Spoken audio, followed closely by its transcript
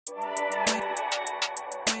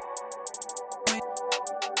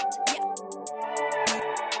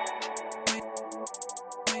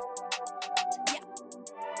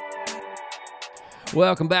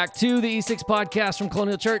Welcome back to the E6 podcast from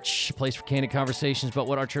Colonial Church, a place for candid conversations about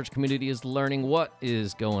what our church community is learning, what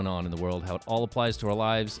is going on in the world, how it all applies to our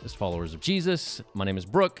lives as followers of Jesus. My name is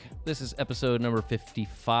Brooke. This is episode number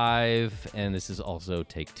 55, and this is also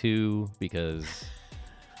take 2 because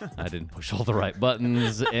I didn't push all the right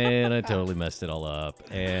buttons, and I totally messed it all up.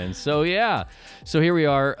 And so, yeah. So here we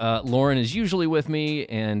are. Lauren is usually with me,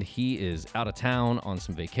 and he is out of town on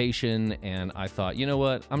some vacation. And I thought, you know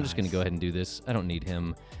what? I'm just going to go ahead and do this. I don't need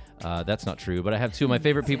him. That's not true. But I have two of my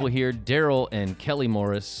favorite people here. Daryl and Kelly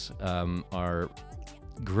Morris are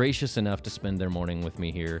gracious enough to spend their morning with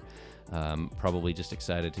me here. Probably just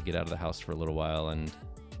excited to get out of the house for a little while and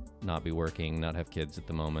not be working, not have kids at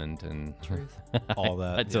the moment, and Truth. all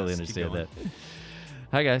that. I totally understand that.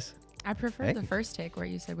 Hi, guys. I prefer the first take where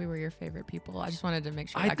you said we were your favorite people. I just wanted to make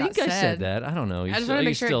sure I that got think said. I said that. I don't know. I just wanted to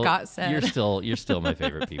make sure it got said. You're still my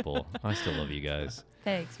favorite people. I still love you guys.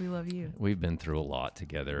 Thanks. We love you. We've been through a lot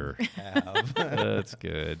together. That's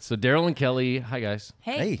good. So Daryl and Kelly, hi guys.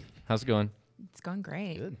 Hey. How's it going? It's going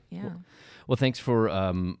great. Good. Yeah. Well, thanks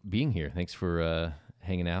for being here. Thanks for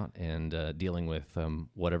hanging out and dealing with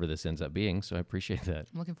whatever this ends up being. So I appreciate that.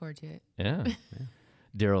 I'm looking forward to it. Yeah.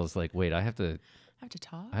 Daryl's like, wait, I have to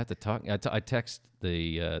talk. I text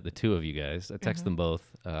the two of you guys. I text them both.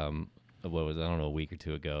 What was it? I don't know, a week or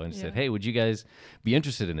two ago, and said, "Hey, would you guys be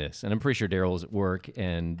interested in this?" And I'm pretty sure Daryl was at work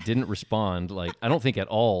and didn't respond. Like, I don't think at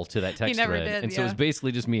all to that text never thread. did, and so it was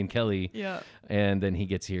basically just me and Kelly. Yeah. And then he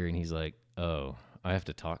gets here and he's like, "Oh, I have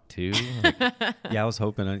to talk too." Like, Yeah, I was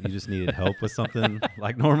hoping you just needed help with something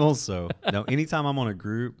like normal. So, no, anytime I'm on a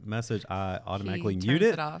group message, I automatically He mute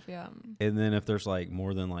turns it. off, yeah. And then if there's like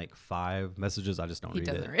more than like 5 messages, I just don't He read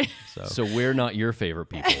doesn't it. read. so we're not your favorite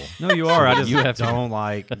people. No, you are. I just You have to- don't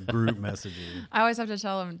like group messaging. I always have to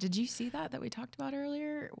tell him, did you see that we talked about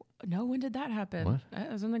earlier? No, when did that happen? What?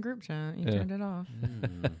 It was in the group chat. You Yeah. turned it off.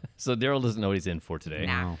 So Daryl doesn't know what he's in for today.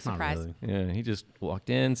 Nah. No, not Surprise. really. Yeah, he just walked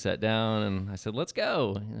in, sat down, and I said, "Let's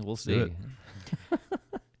go. We'll see." Do it.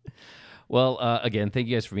 Well, again, thank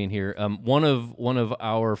you guys for being here. One of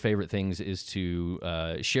our favorite things is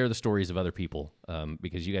to share the stories of other people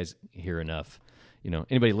because you guys hear enough. You know,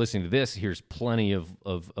 anybody listening to this hears plenty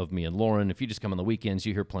of me and Lauren. If you just come on the weekends,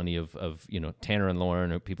 you hear plenty of Tanner and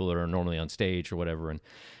Lauren or people that are normally on stage or whatever. And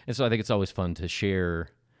so I think it's always fun to share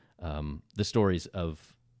the stories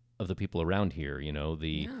of the people around here. You know,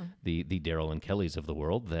 the Daryl and Kellys of the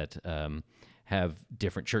world that have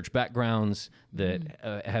different church backgrounds that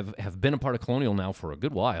have been a part of Colonial now for a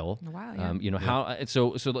good while. A while, yeah. You know how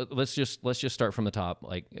so let's just start from the top.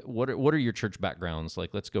 Like what are your church backgrounds?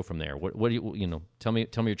 Like let's go from there. What do you tell me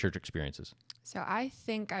your church experiences. So I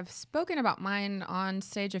think I've spoken about mine on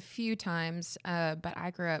stage a few times, but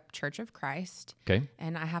I grew up Church of Christ. Okay.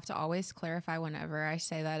 And I have to always clarify whenever I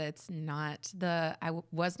say that it's not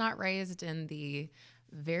was not raised in the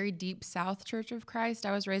very deep South Church of Christ.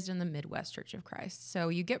 I was raised in the Midwest Church of Christ. So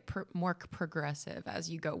you get more progressive as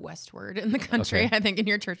you go westward in the country, Okay. I think, in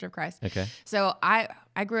your Church of Christ. Okay. So I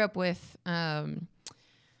grew up with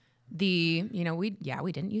we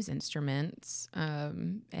didn't use instruments,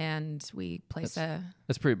 and we place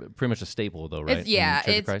That's pretty much a staple though, right? It's, in yeah,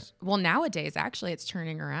 Church of Christ? well, nowadays actually it's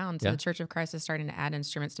turning around. So Yeah. the Church of Christ is starting to add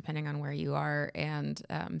instruments depending on where you are, and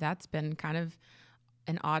that's been kind of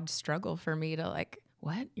an odd struggle for me to like,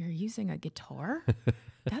 what? You're using a guitar?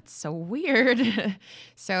 That's so weird.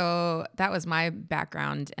 So that was my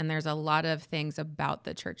background, and there's a lot of things about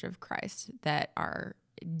the Church of Christ that are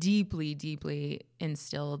deeply, deeply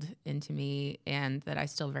instilled into me and that I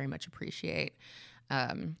still very much appreciate.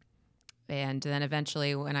 And then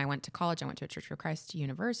eventually when I went to college, I went to a Church of Christ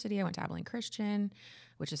university. I went to Abilene Christian,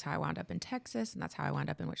 which is how I wound up in Texas, and that's how I wound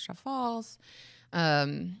up in Wichita Falls.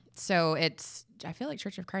 So I feel like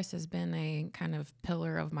Church of Christ has been a kind of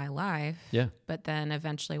pillar of my life. Yeah. But then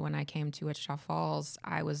eventually when I came to Wichita Falls,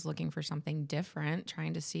 I was looking for something different,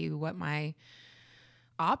 trying to see what my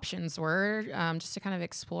options were, just to kind of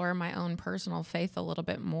explore my own personal faith a little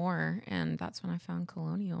bit more. And that's when I found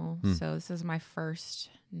Colonial. So this is my first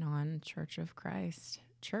non-Church of Christ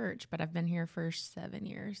church, but I've been here for 7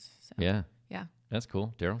 years. So, Yeah. yeah. That's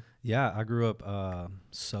cool. Daryl? Yeah, I grew up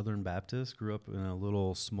Southern Baptist. Grew up in a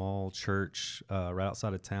little small church right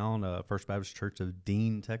outside of town, First Baptist Church of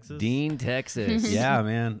Dean, Texas. Dean, Texas. Yeah,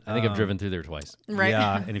 man. I think I've driven through there twice. Right.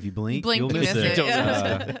 Yeah, and if you blink, Blink, you'll you miss miss it. it,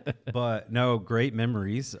 yeah. But no, great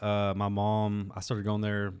memories. My mom, I started going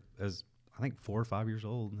there as I think 4 or 5 years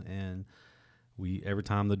old, and every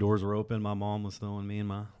time the doors were open, my mom was throwing me and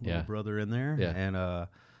my little brother in there. Yeah. And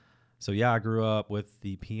so I grew up with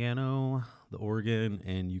the piano, the organ,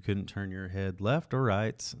 and you couldn't turn your head left or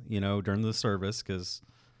right, during the service because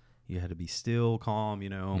you had to be still,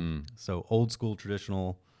 calm, So old school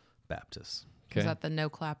traditional Baptist. Okay. Is that the no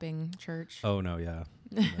clapping church? Oh no, yeah.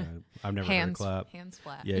 I've never heard clap. Hands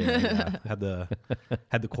flat. Yeah. Had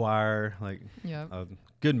the choir, Yep.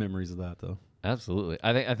 good memories of that though. Absolutely.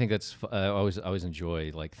 I think that's I always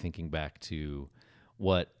enjoy like thinking back to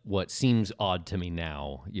what seems odd to me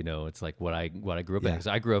now. It's like what I grew up in, because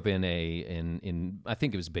I grew up in I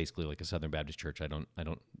think it was basically like a Southern Baptist church. I don't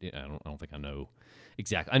think I know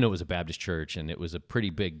exactly. I know it was a Baptist church, and it was a pretty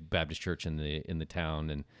big Baptist church in the town,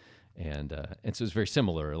 and so it was very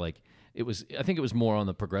similar. Like I think it was more on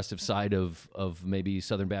the progressive side of maybe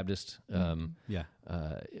Southern Baptist.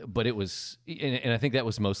 But it was, and I think that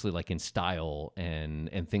was mostly like in style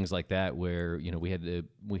and things like that, where we had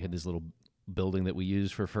this little building that we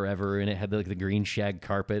used for forever, and it had the green shag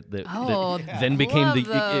carpet that then became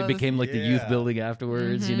it became like the youth building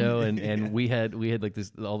afterwards, and we had like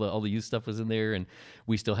this, all the youth stuff was in there, and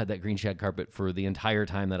we still had that green shag carpet for the entire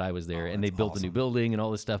time that I was there. And they built a new building and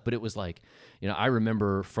all this stuff, but it was like, I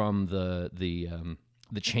remember from the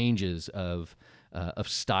changes of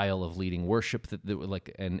style of leading worship that were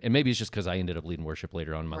like, and maybe it's just because I ended up leading worship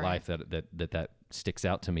later on in my life that sticks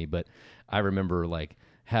out to me. But I remember like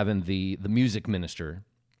having the music minister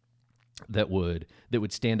that would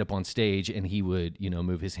stand up on stage, and he would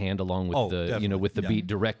move his hand along with with the beat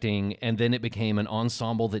directing, and then it became an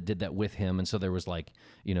ensemble that did that with him. And so there was like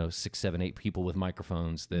 6, 7, 8 people with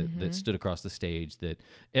microphones that stood across the stage, that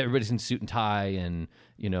everybody's in suit and tie, and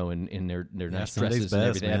in their nice dresses and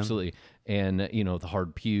everything. Man. Absolutely. And the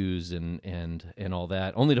hard pews and all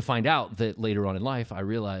that, only to find out that later on in life I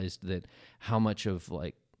realized that how much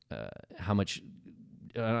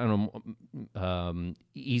I don't know,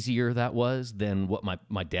 easier that was than what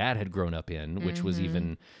my dad had grown up in, which was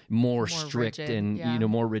even more strict rigid, and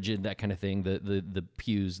more rigid, that kind of thing. The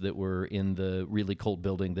pews that were in the really cold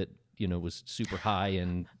building that was super high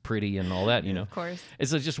and pretty and all that, Of course. And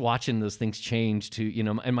so just watching those things change to,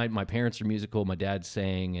 and my parents are musical, my dad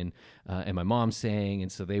sang and my mom sang.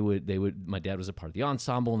 And so my dad was a part of the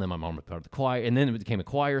ensemble, and then my mom was part of the choir, and then it became a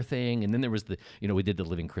choir thing. And then there was we did the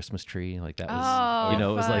living Christmas tree. Like that was, it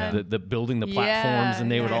was like the building the platforms,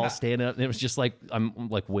 and they would all stand up. And it was just like, I'm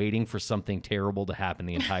like waiting for something terrible to happen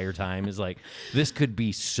the entire time. Is like, this could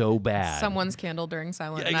be so bad. Someone's candle during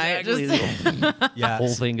Silent Night. The whole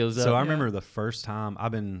thing goes up. So I remember the first time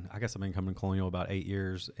I guess I've been coming to Colonial about 8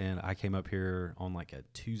 years, and I came up here on like a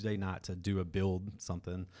Tuesday night to do a build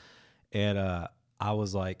something, and I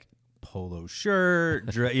was like polo shirt,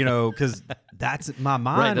 because that's my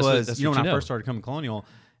mind was when I first started coming to Colonial,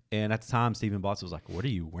 and at the time Stephen Botts was like, "What are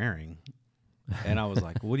you wearing?" And I was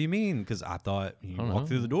like, "What do you mean?" Because I thought you walk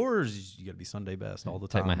through the doors, you got to be Sunday best all the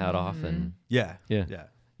time. Take my hat off and yeah.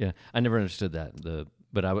 I never understood that.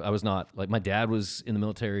 But I was not, like, my dad was in the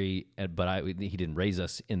military, but he didn't raise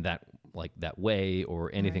us in that way or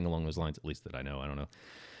anything along those lines, at least that I know. I don't know.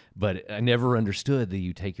 But I never understood that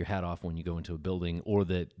you take your hat off when you go into a building, or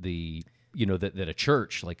that that a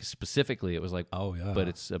church, like specifically, it was like, oh yeah, but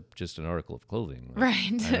it's just an article of clothing.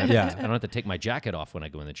 Right. I don't have to take my jacket off when I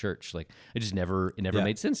go in the church. Like, it never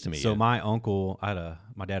made sense to me. So my uncle,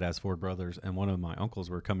 my dad has 4 brothers, and one of my uncles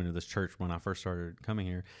were coming to this church when I first started coming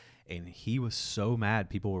here. And he was so mad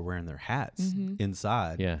people were wearing their hats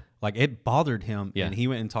inside. Yeah. Like, it bothered him. Yeah. And he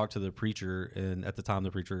went and talked to the preacher. And at the time,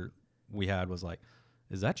 the preacher we had was like,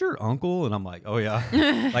 "Is that your uncle?" And I'm like, "Oh, yeah."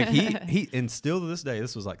 Like, he, and still to this day,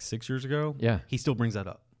 this was like 6 years ago. Yeah. He still brings that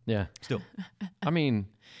up. Yeah. Still. I mean,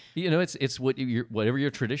 it's whatever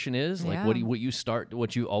your tradition is, like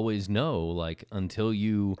what you always know, like, until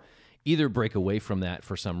you either break away from that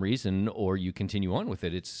for some reason or you continue on with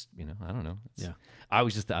it. It's, I don't know. I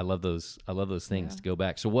love those things to go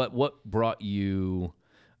back. So what brought you,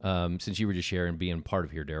 since you were just sharing being part of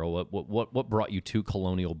here, Daryl, what brought you to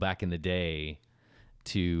Colonial back in the day,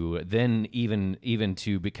 to then even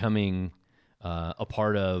to becoming a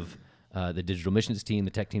part of the digital missions team,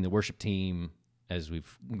 the tech team, the worship team, as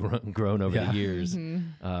we've grown over the years?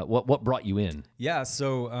 What brought you in? Yeah,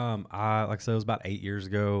 so like I said, it was about 8 years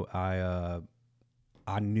ago.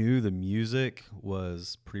 I knew the music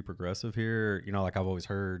was pretty progressive here, like I've always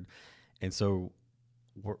heard. And so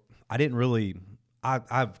I didn't really, I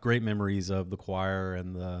have great memories of the choir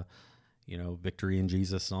and the, Victory in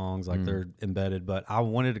Jesus songs, like they're embedded, but I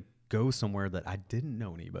wanted to go somewhere that I didn't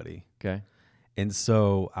know anybody. Okay. And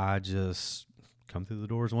so I just come through the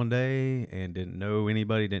doors one day and didn't know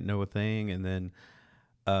anybody, didn't know a thing. And then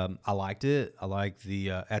I liked it. I liked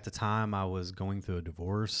at the time I was going through a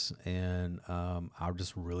divorce, and I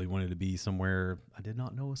just really wanted to be somewhere I did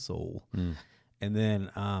not know a soul. And then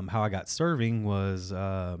how I got serving was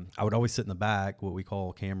I would always sit in the back, what we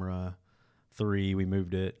call camera 3. We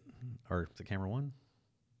moved it, or is it camera 1?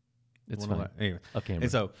 It's One fine. anyway. Okay.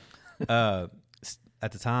 And so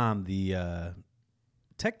at the time, the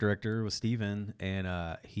tech director was Steven,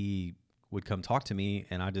 and he would come talk to me,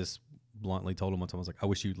 and I just bluntly told him one time, I was like, I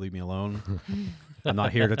wish you'd leave me alone. I'm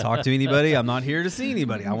not here to talk to anybody. I'm not here to see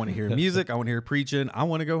anybody. I want to hear music. I want to hear preaching. I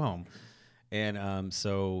want to go home. And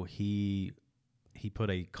so he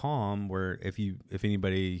put a comm where if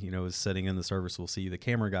anybody, is sitting in the service will see the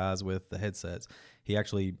camera guys with the headsets. He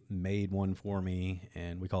actually made one for me,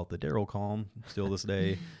 and we call it the Daryl comm still this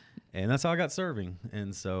day. And that's how I got serving.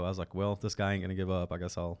 And so I was like, well, this guy ain't going to give up. I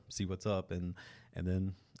guess I'll see what's up. And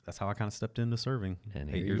then that's how I kind of stepped into serving And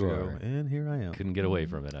 8 here years you ago. are. And here I am. Couldn't get away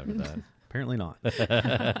from it after that. Apparently not.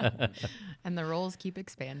 And the roles keep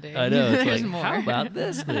expanding. I know. It's There's like, more. how about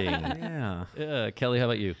this thing? Yeah. Kelly, how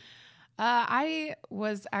about you? I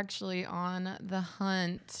was actually on the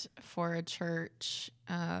hunt for a church.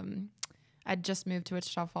 I'd just moved to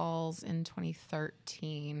Wichita Falls in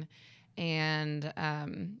 2013, and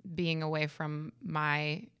being away from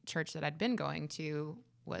my church that I'd been going to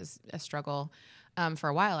was a struggle. For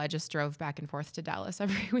a while, I just drove back and forth to Dallas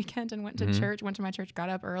every weekend and went to church, went to my church, got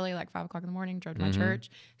up early, like 5 o'clock in the morning, drove to my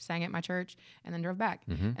church, sang at my church, and then drove back.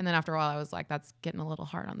 And then after a while, I was like, that's getting a little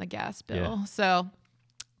hard on the gas bill. Yeah. So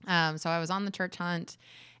I was on the church hunt,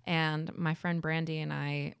 and my friend Brandy and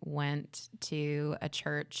I went to a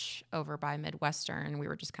church over by Midwestern. We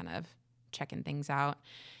were just kind of checking things out.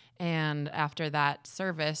 And after that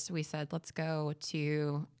service, we said, let's go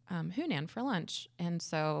to Hunan for lunch. And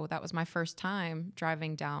so that was my first time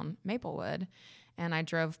driving down Maplewood. And I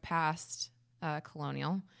drove past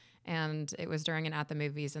Colonial. And it was during an at the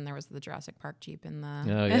movies, and there was the Jurassic Park Jeep in the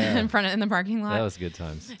in the parking lot. That was good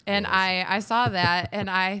times. And I saw that, and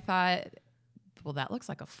I thought, well, that looks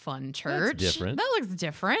like a fun church. different. That looks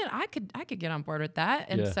different. I could get on board with that.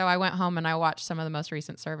 And Yeah. so I went home and I watched some of the most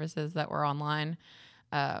recent services that were online,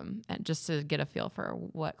 and just to get a feel for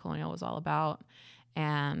what Colonial was all about.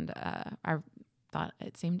 And I thought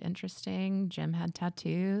it seemed interesting. Jim had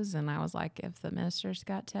tattoos, and I was like, if the minister's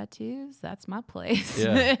got tattoos, that's my place.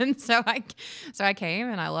 Yeah. And so I came,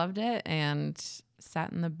 and I loved it, and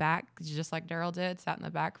sat in the back, just like Daryl did, sat in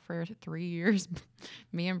the back for 3 years,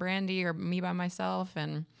 me and Brandy, or me by myself,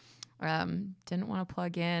 and didn't want to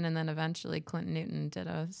plug in. And then eventually Clinton Newton did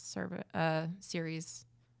a series.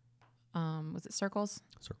 Was it Circles?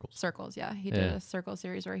 Circles, yeah. He did a Circle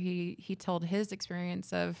series where he told his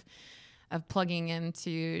experience of plugging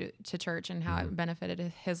into church and how it benefited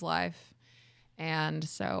his life. And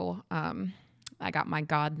so I got my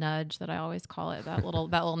God nudge that I always call it, that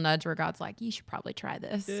little nudge where God's like, you should probably try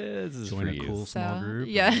this. Yeah, this is Join for a you. cool small group.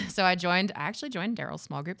 Yeah. So I actually joined Daryl's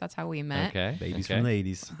small group. That's how we met. Okay. Babies okay. from the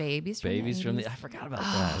 80s. Babies from the 80s. I forgot about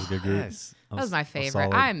That that. was a good group. Yes. That was my favorite.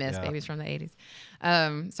 solid. I miss Yeah. Babies from the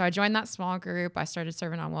 80s. So I joined that small group. I started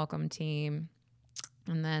serving on Welcome Team.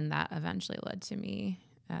 And then that eventually led to me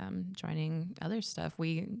joining other stuff.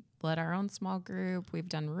 We led our own small group. We've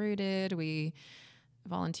done Rooted. We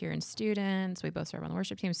volunteer in students. We both serve on the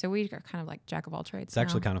worship team. So we are kind of like jack of all trades. It's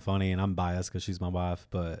actually kind of funny, and I'm biased because she's my wife,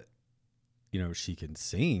 but she can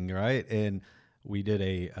sing, right? And we did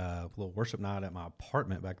a little worship night at my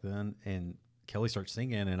apartment back then, and Kelly started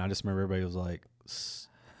singing, and I just remember everybody was like, just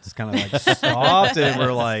kind of like stopped, and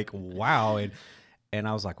we're like, wow. And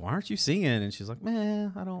I was like, why aren't you singing? And she's like,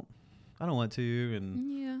 man, I don't want to.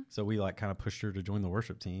 And Yeah. so we like kind of pushed her to join the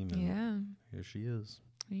worship team, and Yeah. here she is.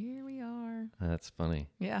 Here we are. That's funny.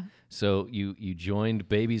 Yeah. So you joined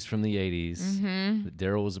Babies from the 80s Mm-hmm. that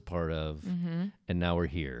Daryl was a part of, Mm-hmm. and now we're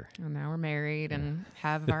here. And now we're married and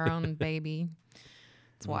have our own baby.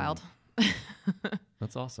 It's wild.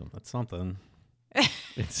 That's awesome. That's something.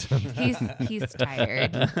 It's He's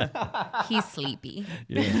tired. He's sleepy.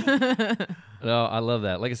 yeah. No, I love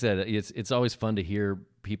that. Like I said, it's always fun to hear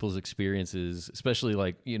people's experiences, especially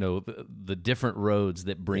like, the different roads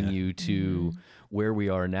that bring Yeah. you to where we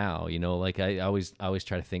are now. Like I always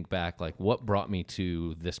try to think back, like what brought me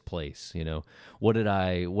to this place. What did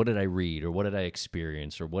I read, or what did I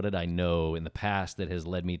experience, or what did I know in the past that has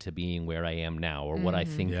led me to being where I am now, or what I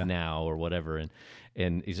think Yeah. now, or whatever.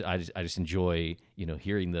 And I just enjoy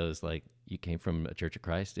hearing those, like, you came from a Church of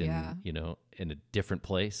Christ in in a different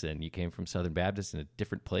place, and you came from Southern Baptist in a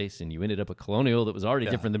different place, and you ended up at Colonial that was already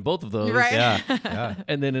different than both of those. Right. Yeah.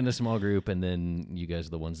 And then in a small group, and then you guys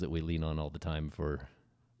are the ones that we lean on all the time for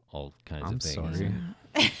all kinds I'm of things. sorry.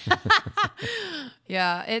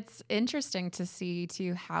 Yeah, it's interesting to see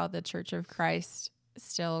too how the Church of Christ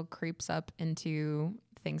still creeps up into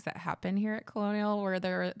things that happen here at Colonial, where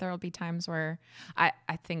there'll be times where I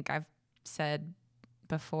think I've said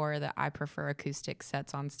before that I prefer acoustic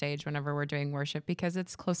sets on stage whenever we're doing worship because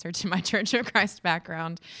it's closer to my Church of Christ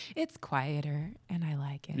background. It's quieter and I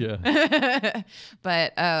like it. Yeah.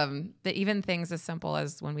 But even things as simple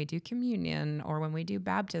as when we do communion or when we do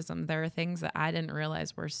baptism, there are things that I didn't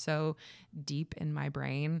realize were so deep in my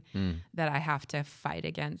brain that I have to fight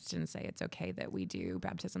against and say it's okay that we do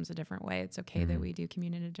baptisms a different way. It's okay that we do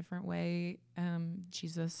communion a different way.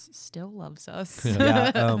 Jesus still loves us.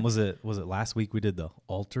 Yeah. Was it last week we did the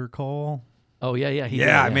altar call? Oh yeah, yeah.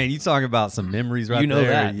 Yeah, man, you talking about some memories right You know there.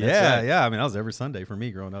 that. That's Yeah, right. yeah. I mean, that was every Sunday for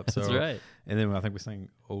me growing up. So, That's right. And then I think we sang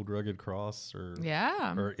Old Rugged Cross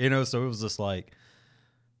Yeah. or so it was just like,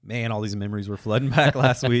 man, all these memories were flooding back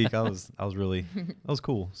last week. I was really, that was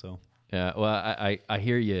cool. So Yeah, well, I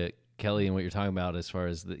hear you, Kelly, and what you're talking about as far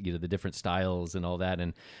as the different styles and all that,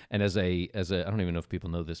 and as a I don't even know if people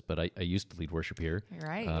know this, but I used to lead worship here, You're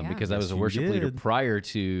right. Yeah. because I was a you worship leader did. prior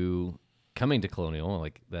to coming to Colonial.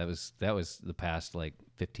 Like that was the past like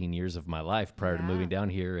 15 years of my life prior to Yeah. moving down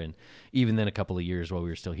here, and even then a couple of years while we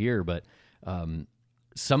were still here, but.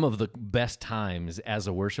 Some of the best times as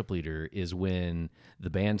a worship leader is when the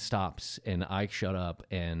band stops and I shut up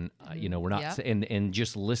and we're not Yep. and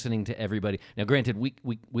just listening to everybody. Now, granted,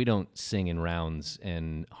 we don't sing in rounds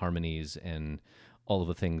and harmonies and all of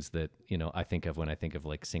the things that I think of when I think of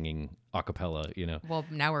like singing a cappella. Well,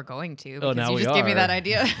 now we're going to Oh, because now you we just gave me are. that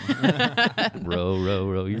idea. row, row,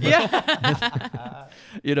 row. Your boat.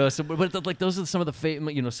 So but like those are some of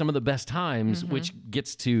the some of the best times, which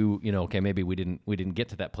gets to okay, maybe we didn't get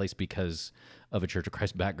to that place because of a Church of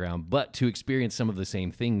Christ background, but to experience some of the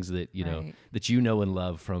same things that Right. that and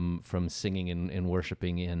love from singing and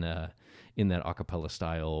worshiping in that a cappella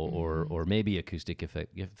style or maybe acoustic if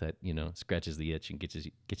that scratches the itch and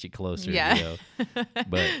gets you closer. Yeah.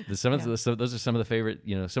 But those are some of the favorite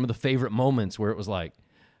some of the favorite moments where it was like,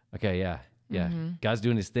 okay, yeah, God's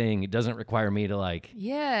doing his thing. It doesn't require me to like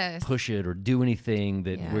Yes. push it or do anything.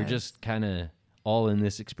 That we're Yes. just kind of all in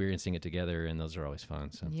this, experiencing it together, and those are always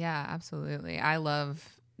fun. So Yeah, absolutely. I love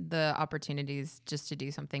the opportunities just to do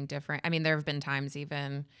something different. I mean, there have been times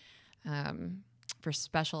even for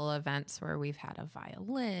special events where we've had a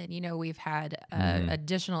violin, we've had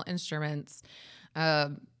additional instruments.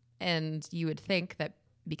 And you would think that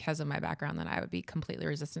because of my background that I would be completely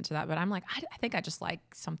resistant to that. But I'm like, I think I just like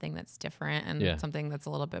something that's different and something that's a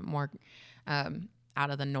little bit more out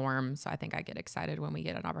of the norm. So I think I get excited when we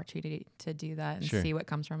get an opportunity to do that and Sure. see what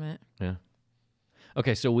comes from it. yeah.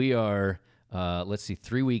 Okay, so we are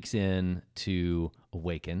 3 weeks in to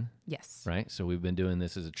Awaken. Yes. Right, so we've been doing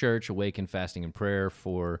this as a church, Awaken, fasting and prayer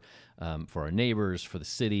for our neighbors, for the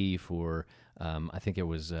city, for I think it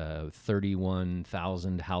was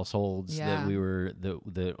 31,000 households that we were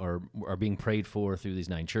that are being prayed for through these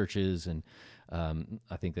 9 churches, and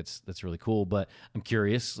I think that's really cool. But I'm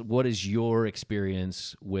curious, what is your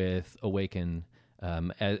experience with Awaken?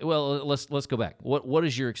 Let's go back. What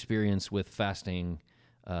is your experience with fasting?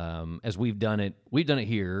 As we've done it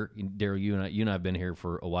here. Daryl, you and I have been here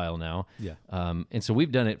for a while now. Yeah. And so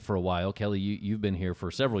we've done it for a while. Kelly, you've been here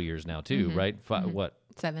for several years now too, right? What?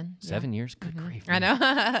 7. 7 years? Good grief. I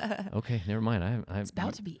know. Okay, never mind. It's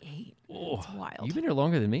about to be 8. It's wild. You've been here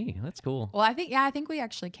longer than me. That's cool. Well, I think we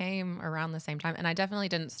actually came around the same time, and I definitely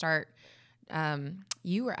didn't start.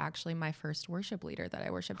 You were actually my first worship leader that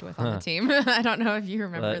I worshiped with on the team. I don't know if you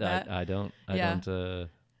remember that. I don't. Yeah. I don't know.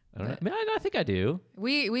 I mean, I think I do.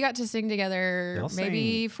 We got to sing together Y'all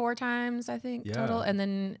maybe 4 times, I think, Yeah. total, and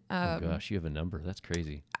then Oh gosh, you have a number. That's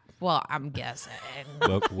crazy. well, I'm guessing.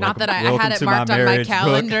 Welcome- Not that I welcome had it to my marked on my marriage, Brooke.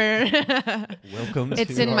 calendar. Welcome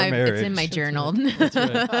it's to in our my marriage. it's in my journal. That's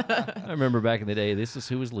right. I remember back in the day. This is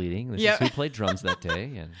who was leading. This Yep. is who played drums that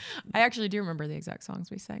day, and I actually do remember the exact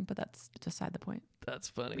songs we sang, but that's beside the point. that's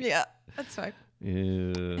funny. Yeah, that's fine.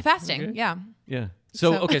 Yeah. Fasting, Okay. yeah. Yeah.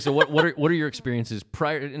 So So- okay. So what are your experiences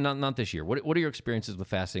prior? Not this year. What are your experiences with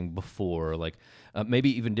fasting before? Like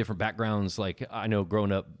maybe even different backgrounds. Like I know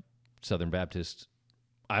growing up Southern Baptist,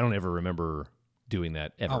 I don't ever remember doing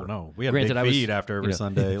that ever. Oh no, we had Granted, big I was- feed after every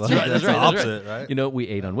Sunday. Like, That's right. that's That's the right. opposite, right? You know, we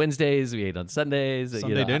ate on Wednesdays. We ate on Sundays.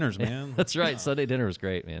 Sunday dinners, man. That's right. Sunday dinner was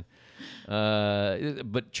great, man.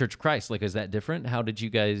 But Church of Christ, like, is that different? How did you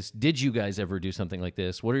guys ever do something like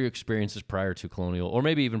this? What are your experiences prior to Colonial, or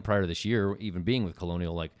maybe even prior to this year, even being with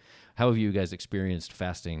Colonial? Like, how have you guys experienced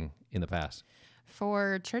fasting in the past?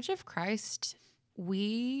 For Church of Christ,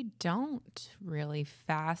 we don't really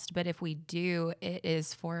fast, but if we do, it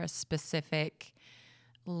is for a specific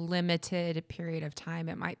limited period of time.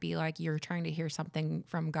 It might be like you're trying to hear something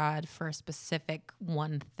from God for a specific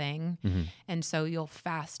one thing. And so you'll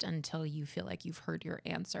fast until you feel like you've heard your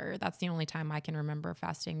answer. That's the only time I can remember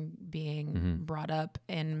fasting being brought up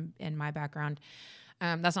in my background.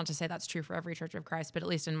 That's not to say that's true for every Church of Christ, but at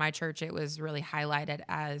least in my church, it was really highlighted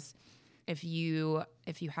as if you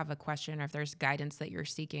have a question or if there's guidance that you're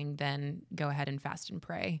seeking, then go ahead and fast and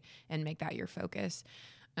pray and make that your focus.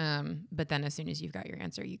 But then as soon as you've got your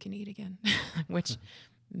answer, you can eat again, which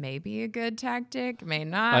may be a good tactic, may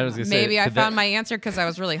not. Maybe I found my answer because I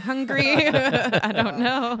was really hungry. I don't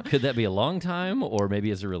know. Could that be a long time, or maybe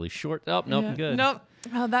it's a really short? Oh, nope, I'm good. Nope.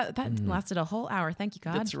 Oh, that lasted a whole hour. Thank you,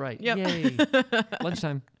 God. That's right. Yep. Yay.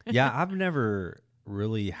 Lunchtime. Yeah, I've never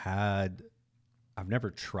really I've never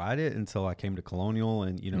tried it until I came to Colonial,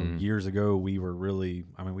 and years ago we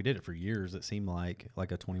did it for years. It seemed like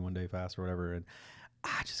a 21-day fast or whatever, and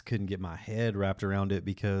I just couldn't get my head wrapped around it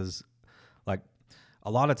because, like, a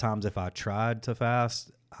lot of times if I tried to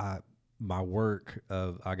fast, my work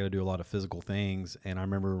I got to do a lot of physical things, and I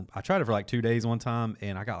remember I tried it for like 2 days one time,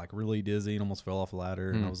 and I got like really dizzy and almost fell off a ladder,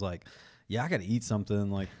 and I was like, yeah, I got to eat something.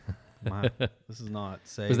 Like, this is not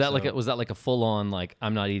safe. Was that like a full on, like,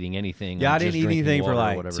 I'm not eating anything? Yeah, I'm I didn't just eat drinking anything for water or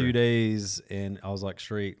like whatever. 2 days, and I was like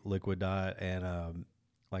straight liquid diet, and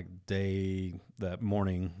that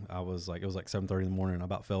morning I was like, it was like 7:30 in the morning, and I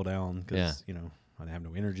about fell down because I didn't have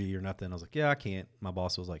no energy or nothing. I was like, yeah, I can't. My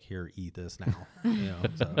boss was like, here, eat this now.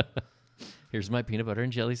 So Here's my peanut butter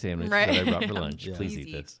and jelly sandwich Right. that I brought for lunch. Yeah. Please Please eat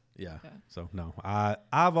eat. this. yeah. So no,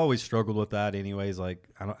 I've always struggled with that anyways. Like,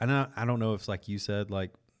 I don't know if it's like you said,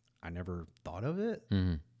 like, I never thought of it.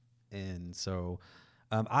 And so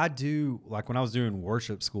I do, like, when I was doing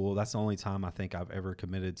worship school, that's the only time I think I've ever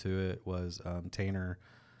committed to it was Tanner.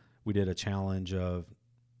 We did a challenge of,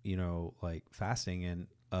 like, fasting, and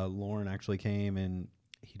Lauren actually came and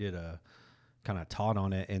he did a kind of taught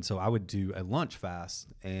on it. And so I would do a lunch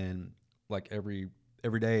fast, and like every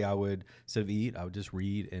day I would, instead of eat, I would just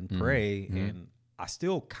read and pray. And I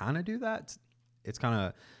still kind of do that. It's kind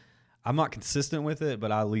of, I'm not consistent with it,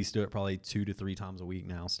 but I at least do it probably 2 to 3 times a week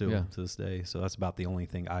now still to this day. So that's about the only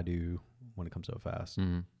thing I do when it comes to a fast.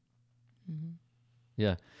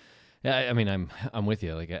 Yeah. Yeah. I mean, I'm with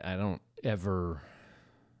you. Like, I don't ever,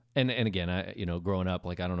 and again, growing up,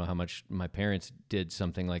 like, I don't know how much my parents did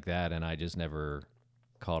something like that, and I just never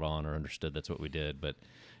caught on or understood that's what we did. But,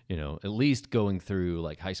 at least going through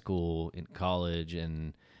like high school, in college,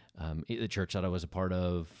 and the church that I was a part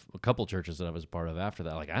of, a couple churches that I was a part of after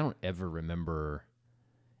that, like, I don't ever remember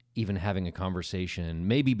even having a conversation,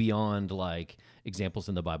 maybe beyond like examples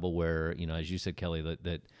in the Bible where, as you said, Kelly, that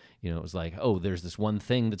it was like, oh, there's this one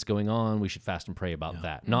thing that's going on, we should fast and pray about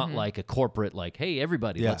that. Not like a corporate, like, hey,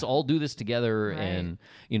 everybody, let's all do this together. Right. And,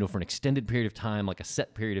 for an extended period of time, like a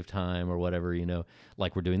set period of time or whatever,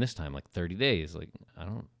 like we're doing this time, like 30 days. Like, I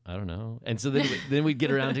don't know. And so then we'd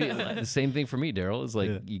get around to like, the same thing for me, Daryl, is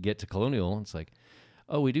like, you get to Colonial, and it's like,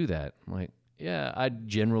 oh, we do that. I'm like, yeah, I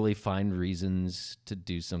generally find reasons to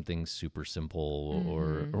do something super simple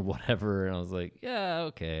or whatever. And I was like, yeah,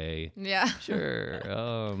 okay. Yeah. Sure.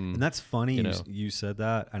 And that's funny you said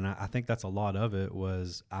that. And I think that's a lot of it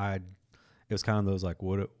was it was kind of those like,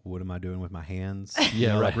 what am I doing with my hands?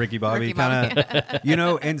 Yeah, right. Like Ricky Bobby Ricky kind Bobby.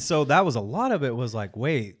 of, and so that was a lot of it was like,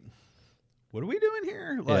 wait, what are we doing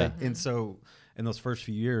here? Like, and so in those first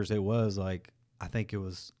few years, it was like, I think it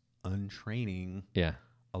was untraining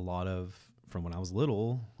a lot of, from when I was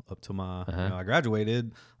little up to my, I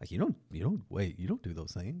graduated, like, you don't do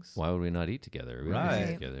those things. Why would we not eat together? We don't Right.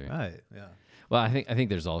 eat together. Right. Yeah. Well, I think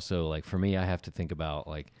there's also, like, for me, I have to think about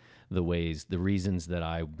like the reasons that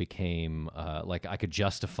I became like I could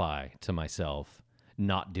justify to myself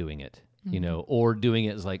not doing it, or doing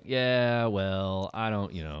it as like, yeah, well, I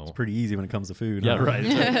don't, It's pretty easy when it comes to food. yeah, huh? right.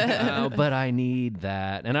 It's like, oh, but I need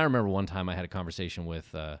that. And I remember one time I had a conversation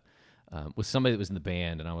with somebody that was in the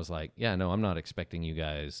band, and I was like, yeah, no, I'm not expecting you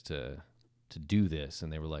guys to do this.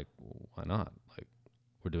 And they were like, well, why not? Like,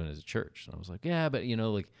 we're doing it as a church. And I was like, yeah, but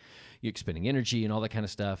like, you're expending energy and all that kind of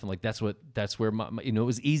stuff. And like, that's where my it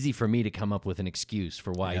was easy for me to come up with an excuse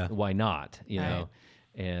for why not, know?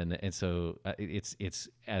 And so it's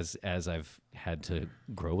as I've had to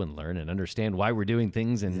grow and learn and understand why we're doing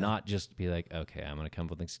things, and not just be like, okay, I'm going to come up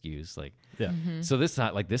with an excuse. Like, so this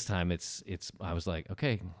time it's I was like,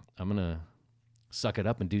 okay, I'm going to suck it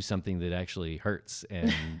up and do something that actually hurts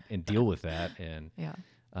and deal with that. And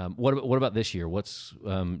what about this year? What's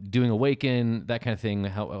doing Awaken, that kind of thing?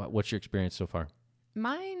 What's your experience so far?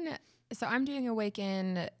 So I'm doing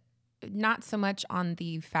Awaken not so much on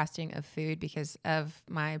the fasting of food because of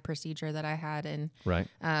my procedure that I had in Right.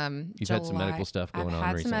 You've had some medical stuff going on I've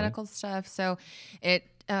had recently. some medical stuff, so it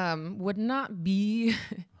would not be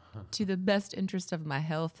to the best interest of my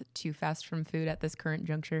health to fast from food at this current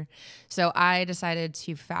juncture. So I decided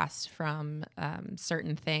to fast from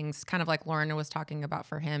certain things, kind of like Lauren was talking about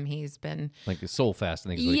for him. He's been Like the soul fast, I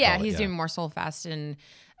think is what you call it. he's doing more soul fast. And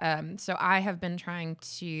so I have been trying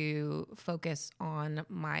to focus on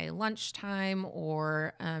my lunchtime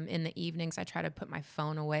or in the evenings. I try to put my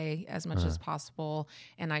phone away as much as possible.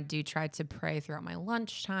 And I do try to pray throughout my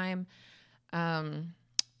lunchtime.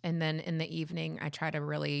 And then in the evening, I try to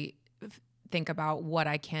really think about what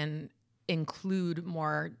I can include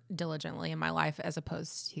more diligently in my life as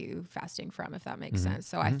opposed to fasting from, if that makes sense.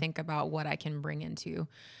 So I think about what I can bring into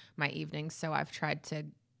my evenings. So I've tried to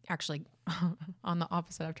actually, on the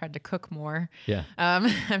opposite, I've tried to cook more. Yeah.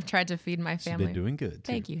 I've tried to feed my She's family. been doing good.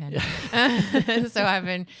 Too. Thank you, Henry. So I've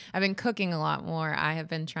been cooking a lot more. I have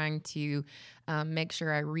been trying to make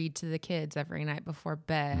sure I read to the kids every night before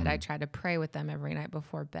bed. I try to pray with them every night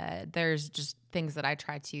before bed. There's just things that I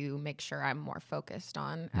try to make sure I'm more focused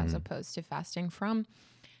on as opposed to fasting from.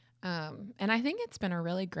 And I think it's been a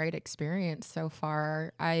really great experience so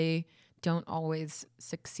far. I don't always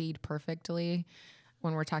succeed perfectly.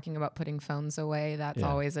 When we're talking about putting phones away, that's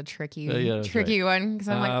always a tricky one because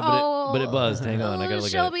I'm like, but it buzzed. Hang on, I gotta look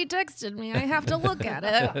Shelby texted me. I have to look at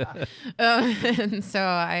it. And so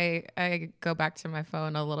I go back to my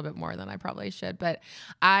phone a little bit more than I probably should. But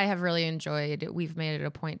I have really enjoyed. We've made it a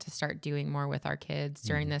point to start doing more with our kids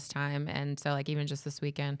during this time, and so like even just this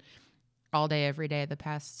weekend, all day, every day, the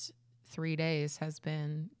past 3 days has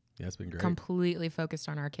been. Yeah, it's been great. Completely focused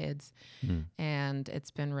on our kids, and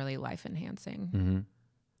it's been really life enhancing. Mm-hmm.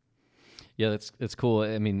 Yeah, that's cool.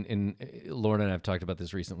 I mean, and Lauren and I have talked about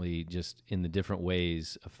this recently, just in the different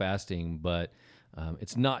ways of fasting. But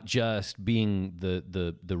it's not just being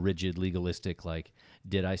the rigid, legalistic, like,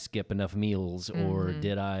 did I skip enough meals or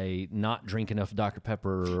did I not drink enough Dr.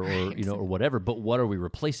 Pepper or or whatever? But what are we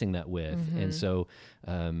replacing that with? And so,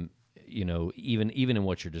 even in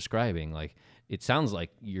what you're describing, like, it sounds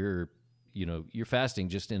like you're fasting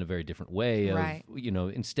just in a very different way of, Right.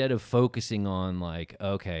 Instead of focusing on like,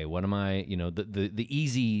 okay, what am I, the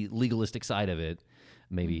easy legalistic side of it,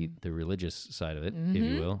 maybe the religious side of it, if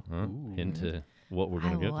you will, into what we're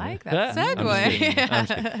going to get. I like that segue. I'm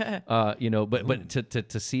just kidding. But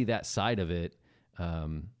to see that side of it,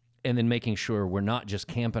 and then making sure we're not just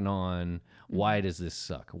camping on why does this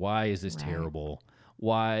suck? Why is this terrible?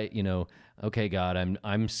 Why, okay, God,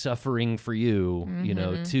 I'm suffering for you,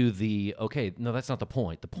 to the, okay, no, that's not the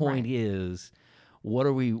point. The point is, what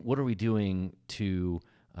are we doing to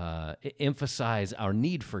emphasize our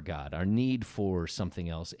need for God, our need for something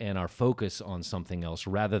else, and our focus on something else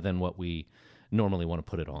rather than what we normally want to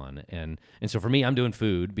put it on. And so for me, I'm doing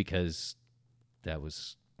food because that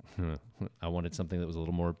was, I wanted something that was a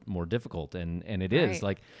little more difficult, and it is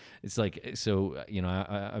like, it's like, so,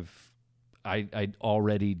 I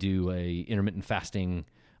already do a intermittent fasting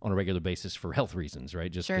on a regular basis for health reasons,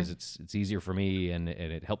 right? Just because it's easier for me and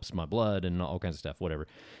it helps my blood and all kinds of stuff, whatever.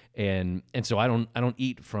 And so I don't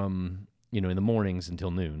eat from, in the mornings until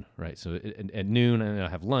noon, right? So at noon I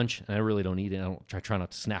have lunch and I really don't eat it. I don't try not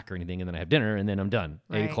to snack or anything, and then I have dinner and then I'm done.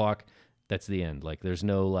 Right. 8 o'clock. That's the end. Like, there's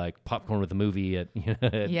no like popcorn with a movie at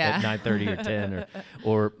 9:30 or 10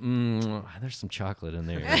 or there's some chocolate in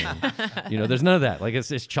there. And, there's none of that. Like,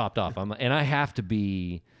 it's chopped off. And I have to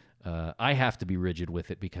be rigid with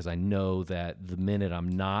it because I know that the minute I'm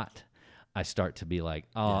not, I start to be like,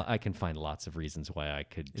 I can find lots of reasons why I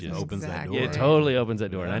could just opens that door. It totally opens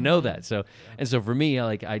that door, and I know that. So for me,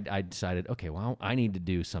 I decided, okay, well, I need to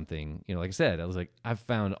do something. Like I said, I was like, I've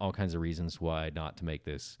found all kinds of reasons why not to make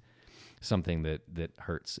this something that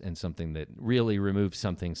hurts and something that really removes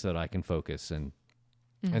something so that I can focus. And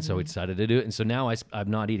so we decided to do it. And so now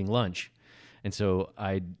I'm not eating lunch. And so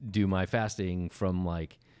I do my fasting from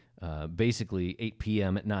like basically 8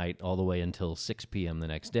 p.m. at night all the way until 6 p.m. the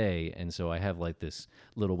next day. And so I have like this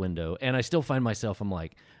little window, and I still find myself,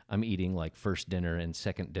 I'm eating like first dinner and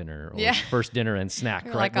second dinner, or first dinner and snack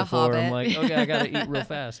right like before. I'm hobbit. like, okay, I got to eat real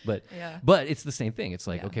fast. But it's the same thing. It's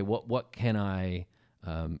like, okay, what can I,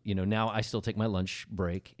 now I still take my lunch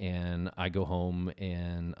break and I go home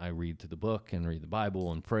and I read through the book and read the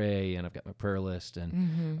Bible and pray, and I've got my prayer list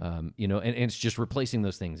and, and it's just replacing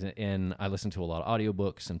those things. And I listen to a lot of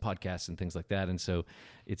audiobooks and podcasts and things like that. And so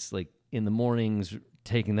it's like in the mornings,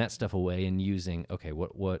 taking that stuff away and using, okay,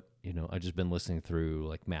 what I've just been listening through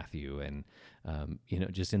like Matthew and,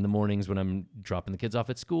 just in the mornings when I'm dropping the kids off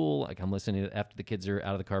at school, like I'm listening after the kids are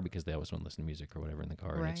out of the car because they always want to listen to music or whatever in the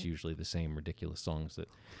car. And it's Right. usually the same ridiculous songs that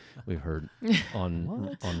we've heard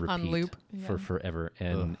on repeat loop. for Yeah. forever.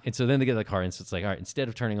 And so then they get in the car and so it's like, all right, instead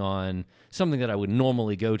of turning on something that I would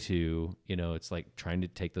normally go to, it's like trying to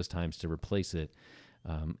take those times to replace it.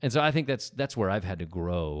 And so I think that's where I've had to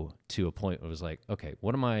grow to a point where it was like, okay,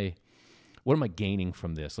 what am I gaining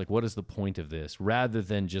from this? Like, what is the point of this? Rather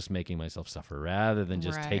than just making myself suffer, rather than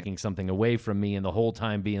just Right. taking something away from me and the whole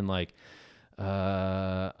time being like,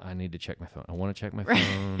 I need to check my phone. I want to check my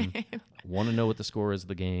phone. I want to know what the score is of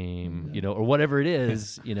the game, or whatever it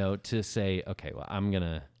is, to say, okay, well, I'm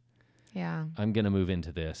going to move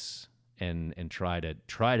into this and try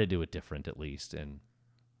to do it different at least.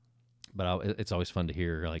 But it's always fun to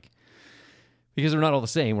hear, like, because we're not all the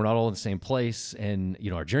same. We're not all in the same place. And,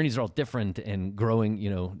 our journeys are all different and growing,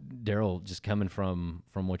 Daryl just coming from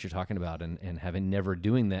what you're talking about and having never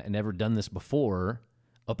doing that and never done this before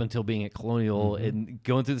up until being at Colonial and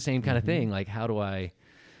going through the same kind of thing. Like, how do I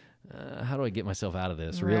get myself out of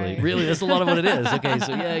this? Really, Right. really, that's a lot of what it is. Okay.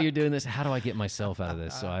 So yeah, you're doing this. How do I get myself out of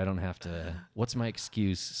this? So I don't have to, what's my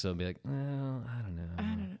excuse? So I'll be like, well, I don't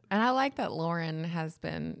know. And I like that Lauren has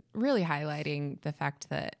been really highlighting the fact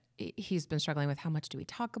that he's been struggling with how much do we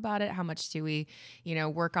talk about it? How much do we,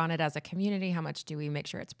 work on it as a community? How much do we make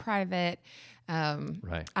sure it's private?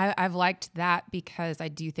 Right. I've liked that because I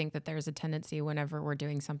do think that there's a tendency whenever we're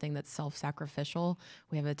doing something that's self-sacrificial,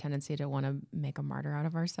 we have a tendency to want to make a martyr out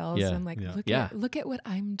of ourselves. Yeah. And like, Yeah. look at what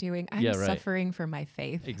I'm doing. I'm Yeah, right. suffering for my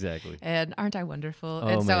faith. Exactly. And aren't I wonderful? Oh,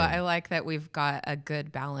 and so man. I like that we've got a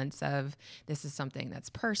good balance of this is something that's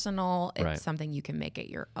personal. It's Right. something you can make it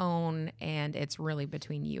your own, and it's really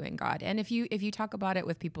between you and God. And if you talk about it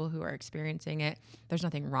with people who are experiencing it, there's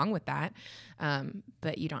nothing wrong with that.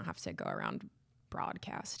 But you don't have to go around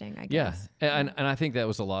broadcasting, I Yeah. guess. And I think that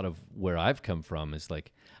was a lot of where I've come from is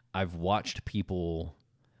like, I've watched people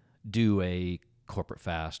do a corporate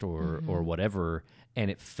fast or whatever,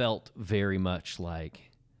 and it felt very much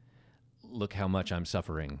like, look how much I'm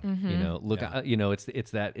suffering. Look,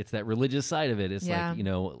 it's that religious side of it. It's Yeah.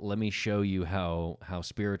 like, let me show you how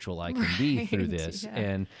spiritual I can be through Right, this. yeah.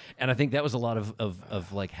 And I think that was a lot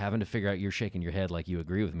of like having to figure out, you're shaking your head like you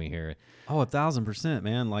agree with me here. Oh, 1,000%,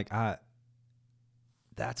 man. Like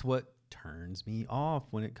that's what turns me off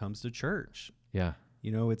when it comes to church. Yeah.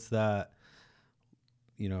 It's that,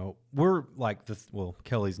 we're like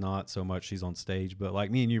Kelly's not so much, she's on stage, but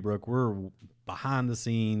like me and you, Brooke, we're behind the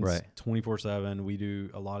scenes, Right. 24/7. We do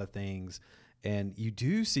a lot of things, and you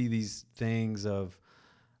do see these things of,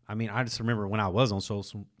 I just remember when I was on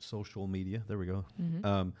social media, there we go.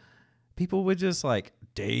 People would just like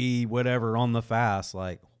day whatever on the fast,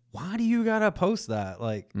 like, why do you gotta post that?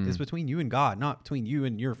 Like, it's between you and God, not between you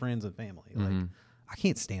and your friends and family. Like, I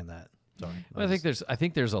can't stand that. Sorry. Well, I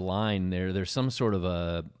think there's a line there. There's some sort of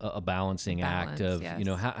a balancing act Balance, of,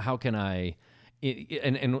 yes. how can I,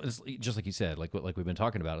 and it's just like you said, like we've been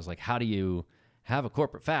talking about, is like, how do you have a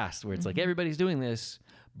corporate fast where it's like everybody's doing this,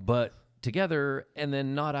 but together and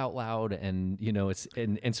then not out loud. And,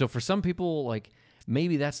 and so for some people, like,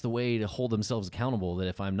 maybe that's the way to hold themselves accountable, that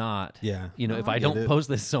if I'm not, Yeah. if I get don't it. post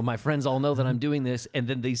this so my friends all know that I'm doing this, and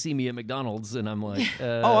then they see me at McDonald's and I'm like,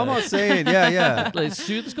 Oh, I'm not saying, yeah. let's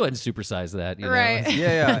go ahead and supersize that. Right.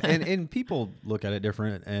 Yeah. And people look at it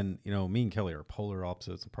different. And, me and Kelly are polar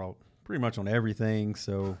opposites pretty much on everything.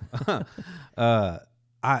 So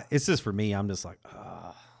it's just for me, I'm just like,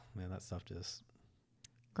 man, that stuff just,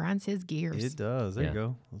 Grinds his gears. it does. There Yeah. you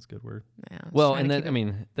go. That's a good word. Yeah, just Well, trying and to then,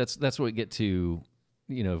 keep it- that's what we get to,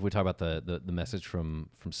 if we talk about the message from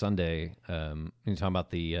Sunday, you talk about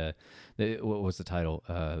the what was the title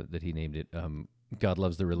that he named it? God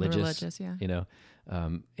loves the religious. religious, yeah.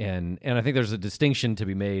 And I think there's a distinction to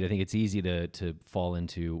be made. I think it's easy to fall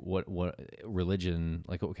into what religion,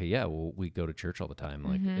 like, okay, yeah, well, we go to church all the time.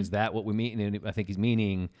 Like, is that what we mean? And I think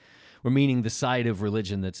we're meaning the side of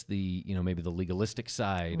religion that's the, maybe the legalistic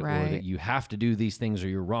side, or that Right. you have to do these things or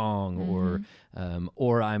you're wrong,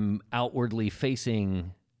 or I'm outwardly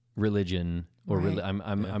facing religion, or Right.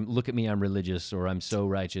 I'm look at me, I'm religious, or I'm so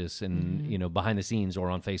righteous, and behind the scenes or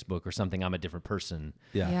on Facebook or something, I'm a different person.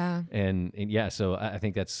 Yeah. And yeah, so I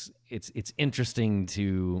think it's interesting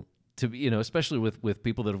to especially with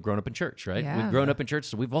people that have grown up in church, right? Yeah. We've grown up in church,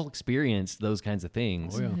 so we've all experienced those kinds of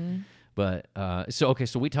things. Oh, yeah. But so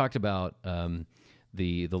we talked about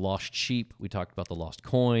the lost sheep, we talked about the lost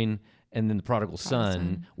coin, and then the prodigal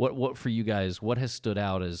son. What for you guys? What has stood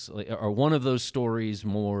out as, are one of those stories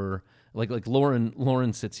more like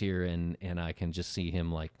Lauren sits here and I can just see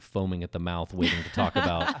him like foaming at the mouth, waiting to talk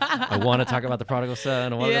about. I want to talk about the prodigal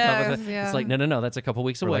son. I want to talk about that. Yeah. It's like no, that's a couple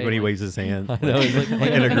weeks away. Like when he waves his hand, I know, he's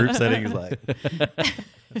like, in a group setting, he's like,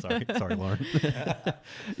 sorry, Lauren.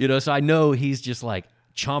 So I know he's just like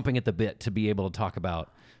chomping at the bit to be able to talk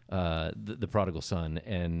about the prodigal son.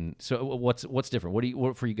 And so what's different?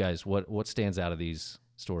 What for you guys? What stands out of these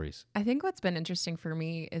stories? I think what's been interesting for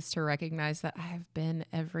me is to recognize that I have been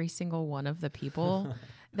every single one of the people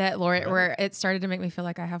that Lauren, where it started to make me feel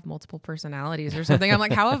like I have multiple personalities or something. I'm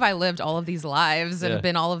like, how have I lived all of these lives and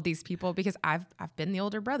been all of these people? Because I've been the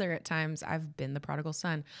older brother at times. I've been the prodigal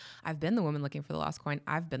son. I've been the woman looking for the lost coin.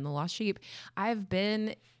 I've been the lost sheep. I've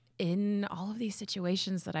been in all of these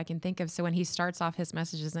situations that I can think of. So when he starts off his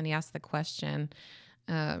messages and he asks the question,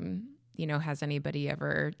 has anybody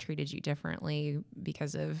ever treated you differently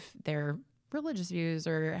because of their religious views,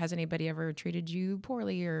 or has anybody ever treated you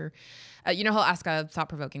poorly? Or, he'll ask a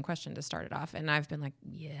thought-provoking question to start it off. And I've been like,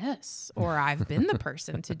 yes, or I've been the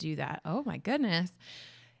person to do that. Oh my goodness.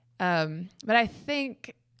 But I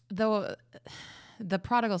think the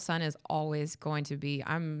prodigal son is always going to be,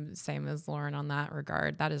 I'm same as Lauren on that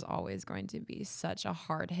regard. That is always going to be such a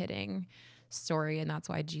hard-hitting story. And that's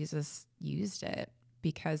why Jesus used it,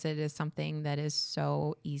 because it is something that is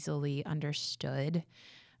so easily understood.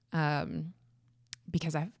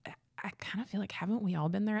 Because I kind of feel like, haven't we all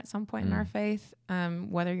been there at some point in our faith?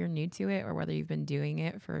 Whether you're new to it or whether you've been doing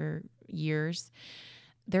it for years,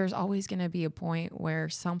 there's always going to be a point where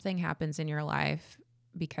something happens in your life,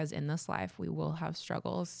 because in this life we will have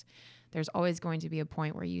struggles. There's always going to be a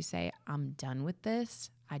point where you say, I'm done with this.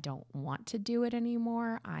 I don't want to do it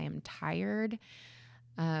anymore. I am tired.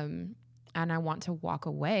 And I want to walk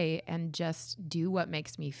away and just do what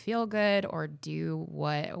makes me feel good, or do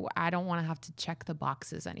what I don't want to have to check the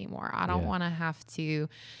boxes anymore. I don't want to have to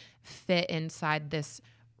fit inside this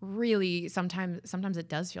really, sometimes it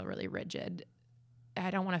does feel really rigid.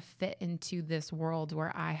 I don't want to fit into this world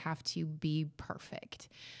where I have to be perfect.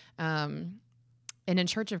 And in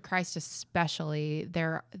Church of Christ especially,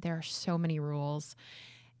 there are so many rules,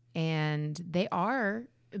 and they are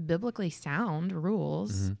biblically sound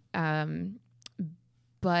rules.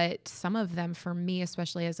 But some of them, for me,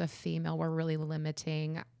 especially as a female, were really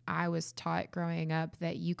limiting. I was taught growing up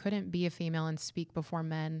that you couldn't be a female and speak before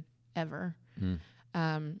men ever.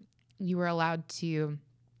 You were allowed to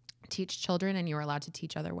teach children and you were allowed to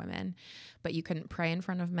teach other women, but you couldn't pray in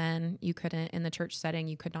front of men. You couldn't, in the church setting,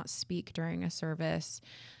 you could not speak during a service.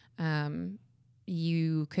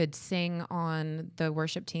 You could sing on the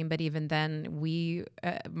worship team, but even then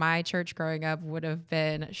my church growing up would have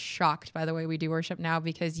been shocked by the way we do worship now,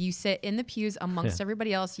 because you sit in the pews amongst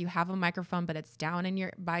everybody else. You have a microphone, but it's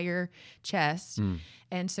down by your chest.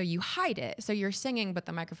 And so you hide it. So you're singing, but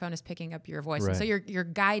the microphone is picking up your voice. Right. And so you're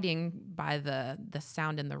guiding by the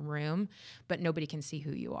sound in the room, but nobody can see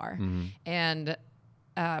who you are. And,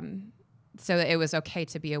 so it was okay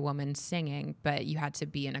to be a woman singing, but you had to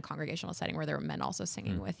be in a congregational setting where there were men also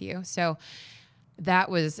singing with you. So that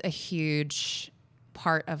was a huge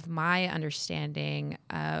part of my understanding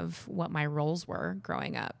of what my roles were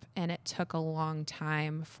growing up. And it took a long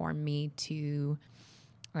time for me to,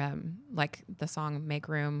 like the song Make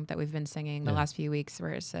Room that we've been singing the last few weeks,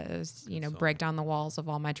 where it says, break down the walls of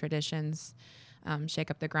all my traditions, shake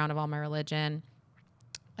up the ground of all my religion.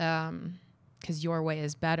 Because your way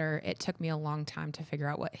is better. It took me a long time to figure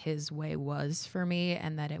out what his way was for me,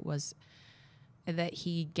 and that it was that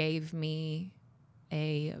he gave me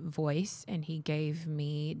a voice and he gave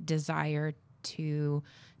me desire to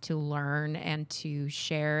learn and to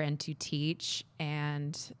share and to teach.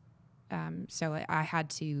 And so I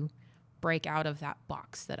had to break out of that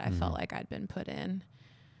box that I felt like I'd been put in.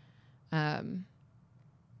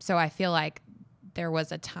 So I feel like there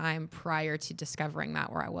was a time prior to discovering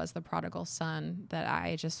that where I was the prodigal son that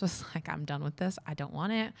I just was like, I'm done with this. I don't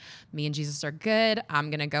want it. Me and Jesus are good. I'm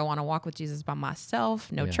going to go on a walk with Jesus by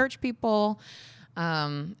myself. No church people.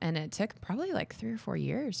 And it took probably like 3 or 4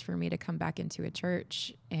 years for me to come back into a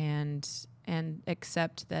church and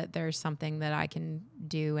accept that there's something that I can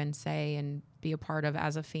do and say and be a part of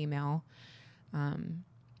as a female. And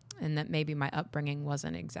that maybe my upbringing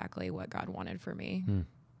wasn't exactly what God wanted for me.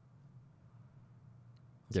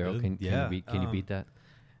 Daryl, can you beat that?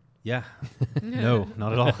 Yeah. No,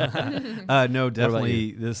 not at all. No,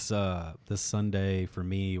 definitely this Sunday for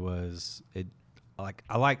me was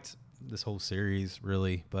I liked this whole series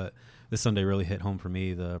really, but this Sunday really hit home for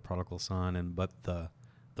me, the prodigal son, but the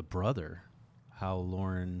brother, how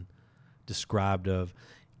Lauren described of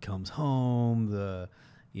comes home,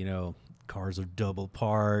 cars are double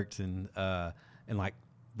parked and like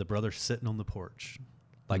the brother sitting on the porch.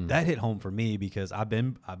 Like that hit home for me because I've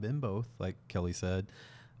been both, like Kelly said.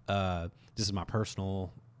 This is my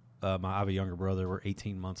personal, I have a younger brother. We're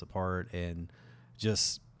 18 months apart, and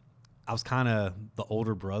just, I was kind of the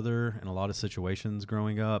older brother in a lot of situations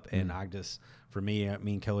growing up. And I just, for me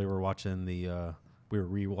and Kelly were watching we were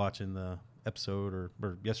rewatching the episode or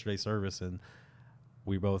yesterday's service, and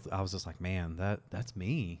I was just like, man, that's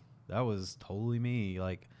me. That was totally me.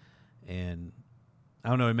 Like, and I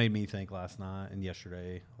don't know, it made me think last night and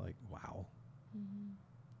yesterday, like, wow,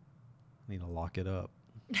 I need to lock it up.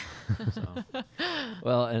 So.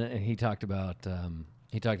 Well, and he talked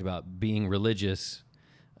about being religious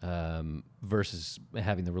versus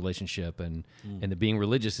having the relationship, and the being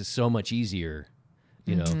religious is so much easier.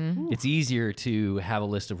 You know, it's easier to have a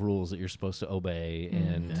list of rules that you're supposed to obey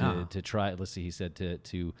and to try. Let's see, he said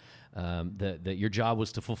to that your job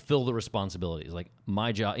was to fulfill the responsibilities. Like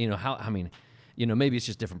my job, you know, maybe it's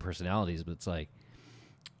just different personalities, but it's like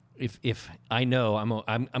if I know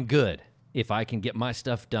I'm good. If I can get my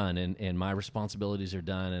stuff done and my responsibilities are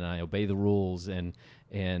done and I obey the rules and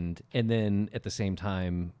then at the same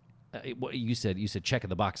time, what you said checking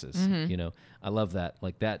the boxes. You know, I love that.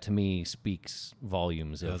 Like that to me speaks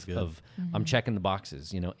volumes of I'm checking the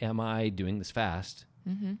boxes. You know, am I doing this fast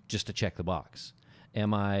just to check the box?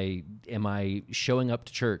 Am I showing up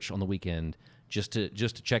to church on the weekend just to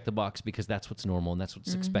check the box because that's what's normal and that's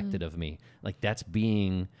what's expected of me? Like that's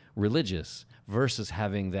being religious versus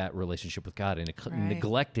having that relationship with God and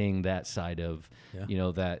neglecting that side of, you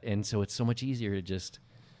know, that. And so it's so much easier to just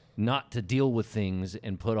not to deal with things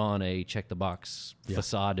and put on a check the box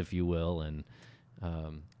facade, if you will. And,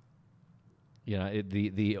 you know,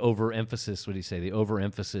 the overemphasis, what do you say? The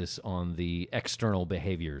overemphasis on the external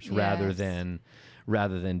behaviors rather than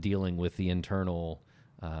dealing with the internal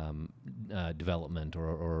development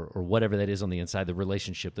or whatever that is on the inside, the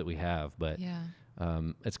relationship that we have. But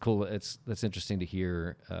it's cool. That's interesting to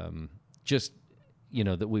hear. Just, you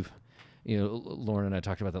know, that Lauren and I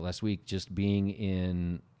talked about that last week, just being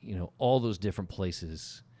in, you know, all those different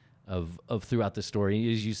places of throughout the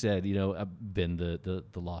story. As you said, you know, I've been the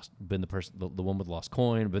lost, been the person, the one with the lost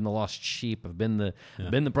coin, I've been the lost sheep, I've been the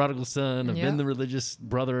prodigal son, I've been the religious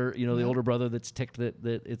brother, you know, the older brother that's ticked that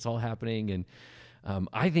it's all happening. And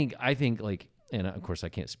I think like, and of course I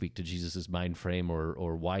can't speak to Jesus's mind frame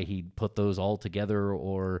or why he put those all together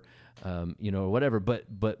or, you know, or whatever,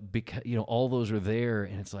 but because, you know, all those are there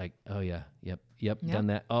and it's like, oh yeah, yep, done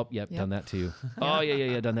that. Oh, yep, done that too. Oh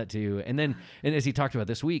yeah, done that too. And then, and as he talked about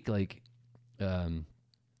this week, like,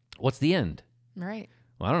 what's the end? Right.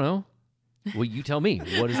 Well, I don't know. Well, you tell me.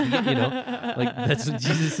 What is the, you know, like that's what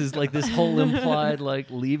Jesus is like, this whole implied, like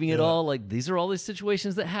leaving it all, like these are all these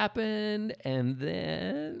situations that happen, and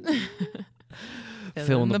then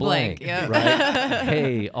fill in the blank. Right?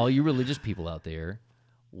 Hey, all you religious people out there,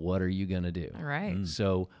 what are you going to do? Right.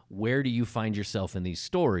 So where do you find yourself in these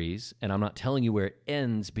stories? And I'm not telling you where it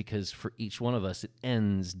ends because for each one of us, it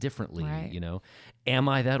ends differently. Right. You know, am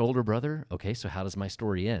I that older brother? Okay, so how does my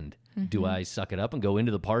story end? Do I suck it up and go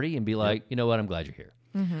into the party and be like, you know what, I'm glad you're here?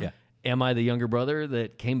 Yeah. Am I the younger brother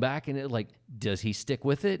that came back and does he stick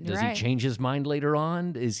with it? Does he change his mind later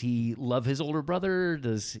on? Does he love his older brother?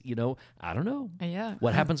 Does, you know, I don't know. Yeah.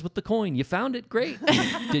 What happens with the coin? You found it. Great.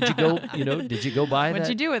 Did you go buy that? What'd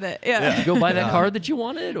you do with it? Yeah. Did you go buy that card that you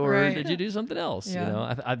wanted or did you do something else? Yeah. You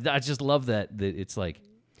know, I just love that it's like,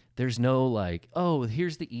 there's no like, oh,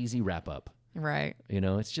 here's the easy wrap up. Right. You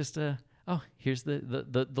know, it's just here's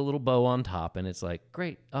the little bow on top and it's like,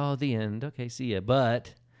 great. Oh, the end. Okay. See ya.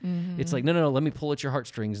 But it's like, no, let me pull at your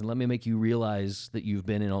heartstrings and let me make you realize that you've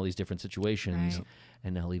been in all these different situations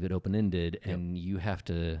and now leave it open-ended. And you have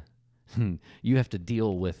to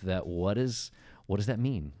deal with that. What does that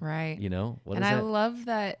mean? Right. You know, I love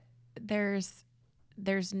that there's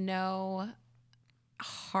no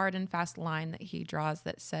hard and fast line that he draws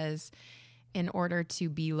that says, in order to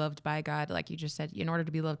be loved by God, like you just said, in order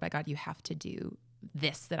to be loved by God, you have to do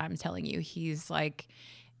this that I'm telling you. He's like,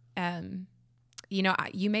 you know,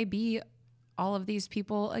 you may be all of these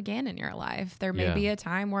people again in your life. There may be a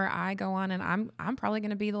time where I go on and I'm probably going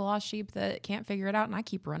to be the lost sheep that can't figure it out, and I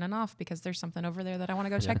keep running off because there's something over there that I want to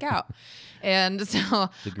go check out. And so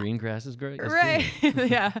the green grass is great. Right.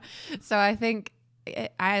 Yeah. So I think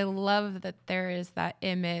I love that there is that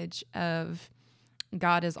image of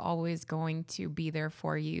God is always going to be there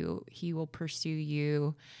for you. He will pursue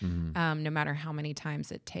you, no matter how many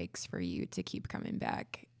times it takes for you to keep coming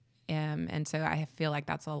back. And so I feel like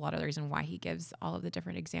that's a lot of the reason why he gives all of the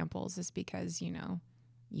different examples is because, you know,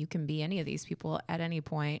 you can be any of these people at any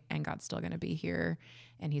point and God's still going to be here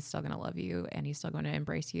and he's still going to love you and he's still going to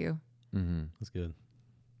embrace you. That's good.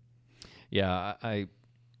 Yeah, I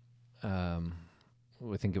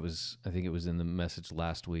think it was in the message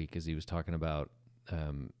last week as he was talking about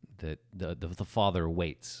that the Father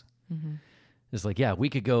waits. Mm-hmm. It's like, yeah, we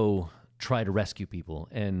could go try to rescue people,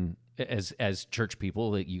 and as church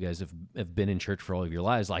people that you guys have been in church for all of your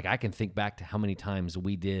lives, like I can think back to how many times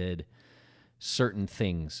we did certain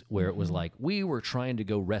things where it was like we were trying to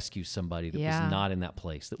go rescue somebody that was not in that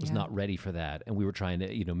place, that was not ready for that, and we were trying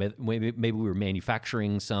to, maybe we were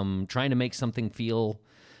manufacturing trying to make something feel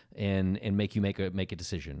and make you make a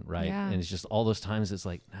decision, right? Yeah. And it's just all those times it's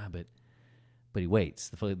like, nah, but he waits.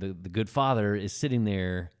 The good Father is sitting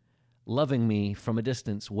there loving me from a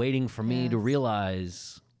distance, waiting for me to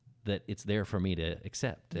realize that it's there for me to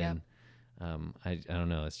accept. And I don't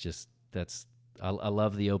know, it's just, I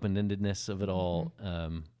love the open-endedness of it all,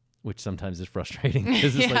 which sometimes is frustrating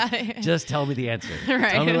because it's like, just tell me the answer.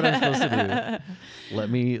 Right. Tell me what I'm supposed to do.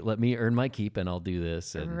 Let me earn my keep and I'll do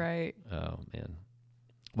this. And, Right. Oh man.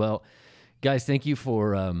 Well, guys, thank you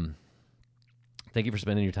for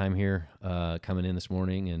spending your time here, coming in this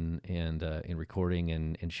morning and recording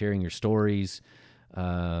and sharing your stories.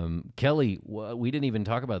 Kelly, we didn't even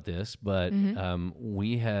talk about this, but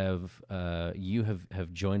we have you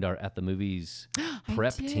have joined our At the Movies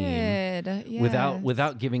prep team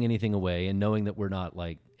without giving anything away and knowing that we're not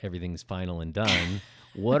like everything's final and done.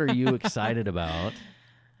 What are you excited about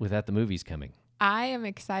with At the Movies coming? I am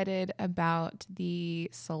excited about the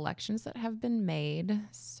selections that have been made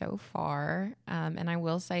so far. And I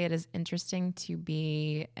will say it is interesting to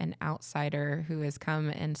be an outsider who has come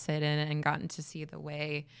and sit in and gotten to see the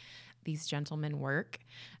way these gentlemen work.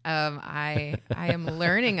 I am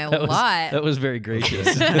learning a lot. That was very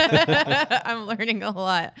gracious. I'm learning a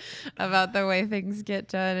lot about the way things get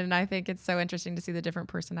done, and I think it's so interesting to see the different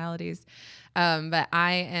personalities. But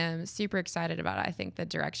I am super excited about it. I think the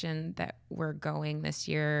direction that we're going this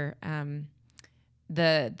year,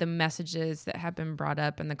 the messages that have been brought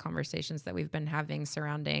up and the conversations that we've been having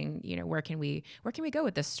surrounding, where can we go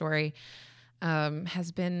with this story,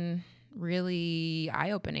 has been really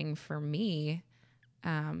eye-opening for me.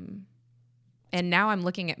 And now I'm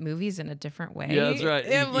looking at movies in a different way. Yeah, that's right.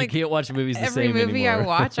 You can't watch movies the same every movie anymore. I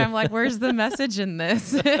watch, I'm like, where's the message in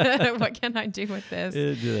this? What can I do with this?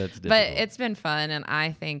 That's but it's been fun, and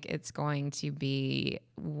I think it's going to be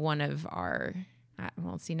one of our...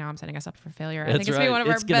 Well, see, now I'm setting us up for failure. I think it's going to be one of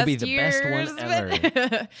our best years. It's going to be the best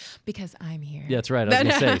one ever. Because I'm here. Yeah, that's right. I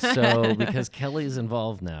was going to say, so because Kelly's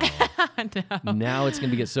involved now. No. Now it's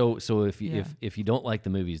going to be good. So if you don't like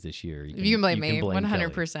the movies this year, you blame me, blame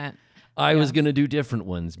 100%. Kelly. I was going to do different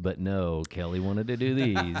ones, but no, Kelly wanted to do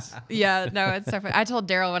these. Yeah, no, it's so funny. I told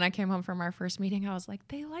Daryl when I came home from our first meeting, I was like,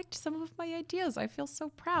 they liked some of my ideas. I feel so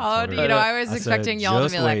proud. I was expecting y'all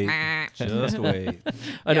to be like, nah. Just wait.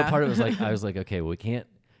 I know part of it was like, I was like, okay, well, we can't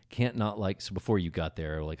not like, so before you got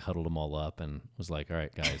there, I like huddled them all up and was like, all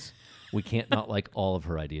right, guys, we can't not like all of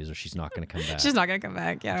her ideas or she's not going to come back. She's not going to come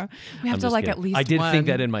back, yeah. We have I'm to like kidding. at least I did one. think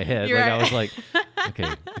that in my head. You're like right. I was like, okay,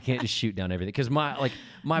 I can't just shoot down everything. Because I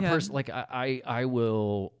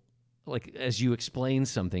will, like, as you explain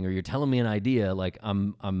something or you're telling me an idea, like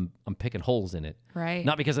I'm picking holes in it. Right.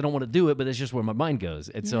 Not because I don't want to do it, but it's just where my mind goes.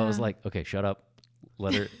 And so I was like, okay, shut up.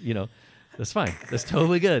 Let her, that's fine. That's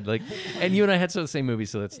totally good. Like, and you and I had the same movie,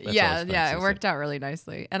 so that's yeah. So It worked out really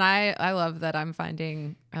nicely, and I love that I'm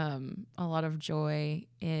finding a lot of joy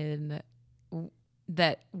in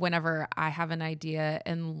that whenever I have an idea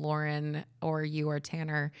and Lauren or you or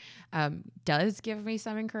Tanner does give me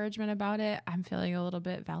some encouragement about it, I'm feeling a little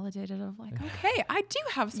bit validated of like, okay, I do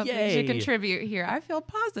have something to contribute here. I feel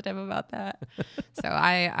positive about that. So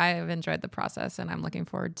I have enjoyed the process, and I'm looking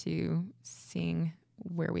forward to seeing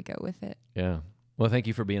where we go with it. Yeah. Well, thank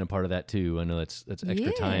you for being a part of that too. I know that's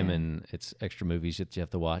extra time and it's extra movies that you have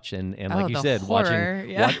to watch, and like you said, horror,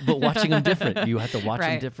 but watching them different. You have to watch them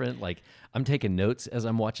Right. different. Like I'm taking notes as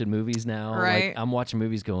I'm watching movies now. Right. Like I'm watching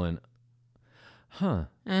movies going, huh?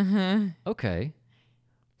 Okay.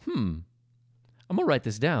 I'm gonna write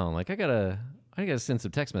this down. Like I gotta send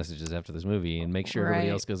some text messages after this movie and make sure everybody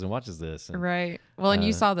Right. else goes and watches this. And, Right. Well, and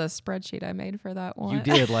you saw the spreadsheet I made for that one. You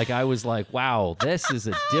did. Like I was like, wow, this is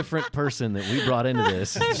a different person that we brought into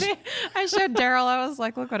this. I showed Daryl. I was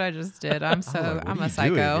like, look what I just did. I'm a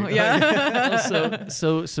psycho. doing? Yeah.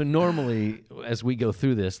 So normally as we go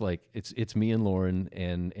through this, like it's me and Lauren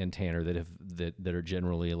and Tanner that are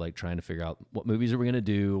generally like trying to figure out what movies are we going to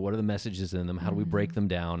do, what are the messages in them, how do we break them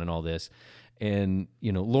down and all this. And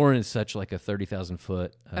Lauren is such like a 30,000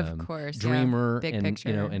 foot Of course, yeah. dreamer, Big and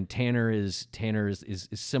picture. and Tanner is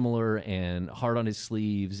similar and hard on his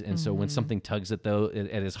sleeves. And so when something tugs at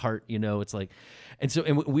his heart, it's like,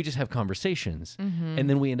 and we just have conversations, and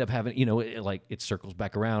then we end up having it circles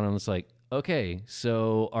back around, and it's like, okay,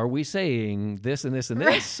 so are we saying this and this and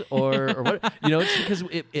this, or what? It's because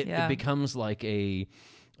it becomes like a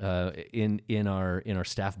in our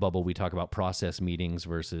staff bubble, we talk about process meetings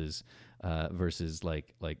versus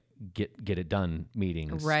like get it done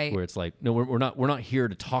meetings, right? Where it's like, no, we're not here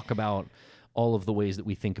to talk about all of the ways that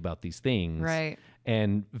we think about these things, right?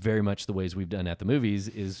 And very much the ways we've done at the movies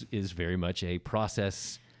is very much a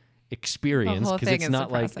process experience, because it's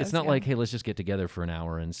not like, hey, let's just get together for an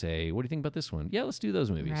hour and say, what do you think about this one? Yeah, let's do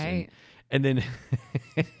those movies, right? And then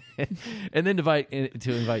and then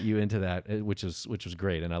invite you into that, which was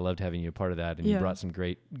great, and I loved having you a part of that, and you brought some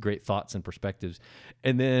great thoughts and perspectives.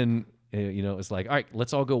 And then it's like, all right,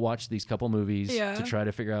 let's all go watch these couple movies to try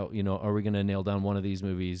to figure out, are we going to nail down one of these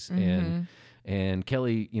movies? And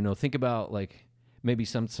Kelly, think about like maybe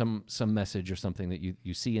some message or something that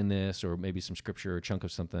you see in this, or maybe some scripture or a chunk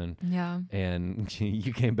of something. Yeah. And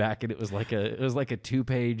you came back and it was like a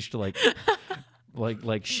 2-page like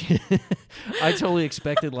I totally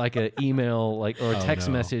expected like an email or a text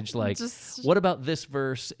message like, what about this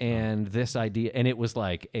verse and this idea? And it was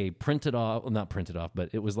like a not printed off, but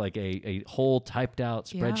it was like a whole typed out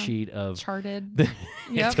spreadsheet of charted.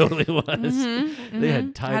 It totally was. They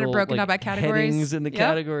had title, had it broken out by categories, headings in the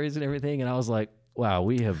categories and everything, and I was like, wow,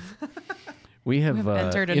 we have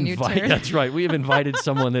entered a new territory. That's right. We have invited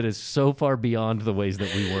someone that is so far beyond the ways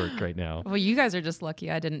that we work right now. Well, you guys are just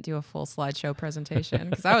lucky I didn't do a full slideshow presentation,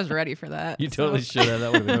 because I was ready for that. You totally should have.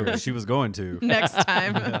 That would have been great. She was going to. Next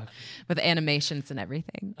time with animations and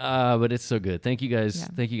everything. But it's so good. Thank you guys. Yeah.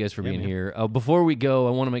 Thank you guys for being here. Before we go,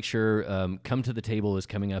 I want to make sure Come to the Table is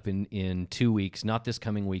coming up in 2 weeks, not this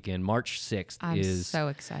coming weekend. March 6th is so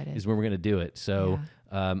excited. Is when we're going to do it. So. Yeah.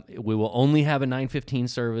 We will only have a 9:15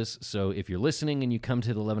 service, so if you're listening and you come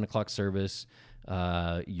to the 11 o'clock service,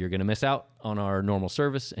 you're going to miss out on our normal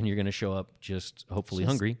service, and you're going to show up just hopefully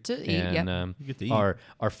hungry to eat. And you get to eat.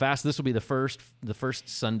 Our fast. This will be the first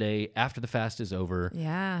Sunday after the fast is over.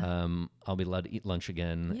 Yeah. I'll be allowed to eat lunch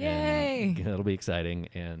again. Yay! And it'll be exciting.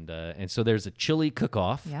 And so there's a chili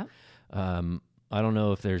cook-off. Yep. I don't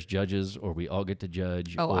know if there's judges or we all get to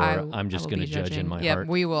judge, or I'm just going to judge in my heart. heart.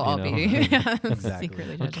 We will all be exactly.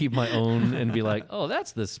 secretly I'll judging. keep my own and be like, oh,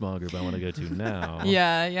 that's the small group I want to go to now.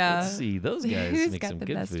 Yeah. Let's see, those guys Who's make got some the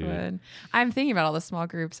good best food. one? I'm thinking about all the small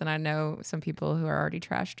groups, and I know some people who are already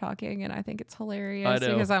trash talking, and I think it's hilarious. I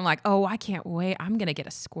know. Because I'm like, oh, I can't wait. I'm going to get a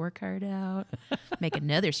scorecard out, make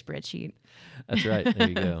another spreadsheet. That's right. There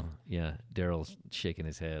you go. Yeah. Daryl's shaking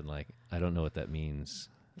his head like, I don't know what that means.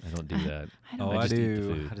 I don't do that. I just eat the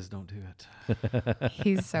do. food. I just don't do it.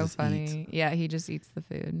 He's so funny. Yeah, he just eats the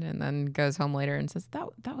food and then goes home later and says,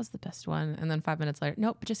 that was the best one. And then 5 minutes later,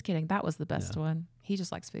 nope, just kidding. That was the best one. He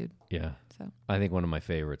just likes food. Yeah. So I think one of my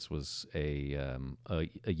favorites was a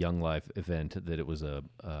Young Life event that it was a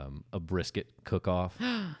brisket cook-off.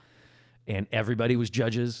 And everybody was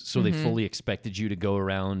judges, so they fully expected you to go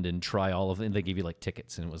around and try all of them. They gave you like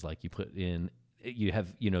tickets, and it was like you put in. You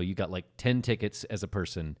have, you got like 10 tickets as a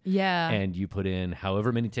person. Yeah. And you put in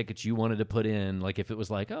however many tickets you wanted to put in. Like if it was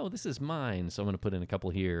like, oh, this is mine, so I'm going to put in a couple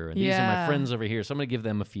here. And these are my friends over here, so I'm going to give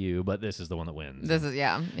them a few, but this is the one that wins. This is,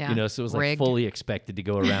 yeah. So it was like fully expected to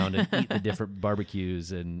go around and eat the different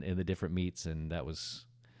barbecues and the different meats. And that was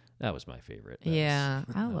my favorite.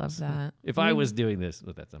 I love that. If I was doing this,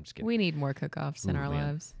 I'm just kidding. We need more cook-offs in our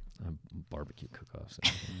lives. Barbecue cook-offs.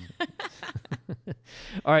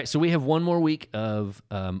 All right, so we have one more week of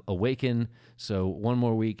Awaken. So one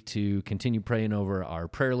more week to continue praying over our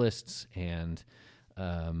prayer lists and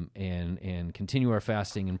continue our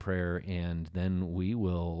fasting and prayer, and then we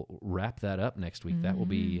will wrap that up next week. That will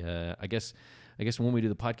be, I guess when we do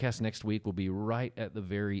the podcast next week, will be right at the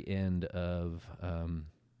very end of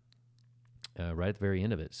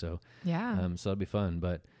it. So so that'll be fun,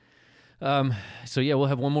 but. We'll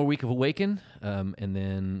have one more week of Awaken, and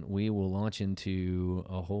then we will launch into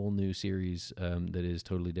a whole new series that is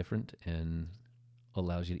totally different and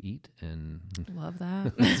allows you to eat. And love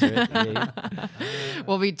that. That's right.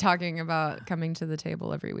 We'll be talking about coming to the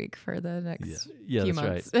table every week for the next few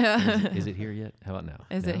months. Right. Is it here yet? How about now?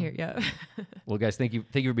 Is it here yet? Well, guys, thank you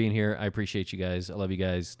for being here. I appreciate you guys. I love you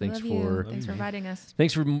guys. Thanks for inviting us.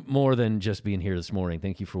 Thanks for more than just being here this morning.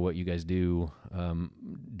 Thank you for what you guys do.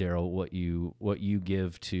 Daryl, what you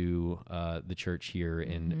give to the church here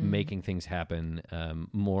in making things happen.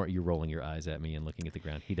 More, you're rolling your eyes at me and looking at the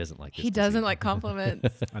ground. He doesn't like this. He doesn't like compliments.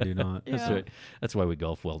 I do not. That's Yeah. right. That's why we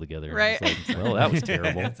golf well together. Right. It's like, well, that was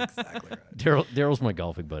terrible. That's exactly right. Daryl's my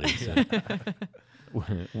golfing buddy. So.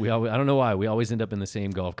 I don't know why we always end up in the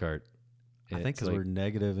same golf cart. I think It's because like, we're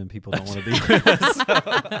negative and people don't want to be with us.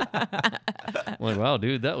 I'm like, wow,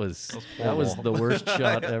 dude, that was the worst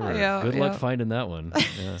shot ever. Yeah, Good luck yeah. finding that one.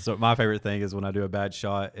 Yeah. So my favorite thing is when I do a bad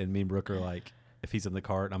shot and me and Brooke are like, if he's in the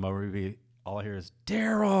cart and I'm over, all I hear is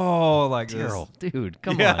Daryl, like Daryl, this. dude,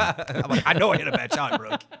 come Yeah. on. I'm like, I know I hit a bad shot,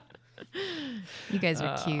 Brooke. You guys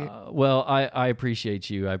are cute. Well, I appreciate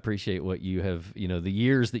you. I appreciate what you have, the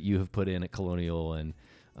years that you have put in at Colonial and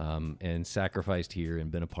sacrificed here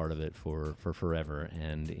and been a part of it for forever.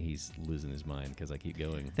 And he's losing his mind because I keep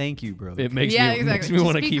going. Thank you, brother. It makes Yeah, me exactly. makes me Just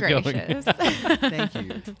want to be keep going. gracious. Thank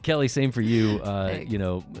you. Kelly, same for you. Thanks.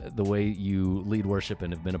 The way you lead worship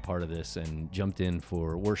and have been a part of this and jumped in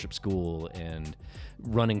for worship school and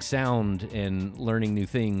running sound and learning new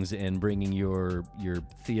things and bringing your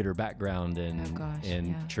theater background and Oh, gosh, and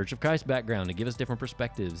yeah. Church of Christ background to give us different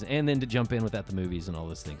perspectives and then to jump in with At the Movies and all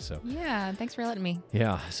those things. So Yeah, thanks for letting me.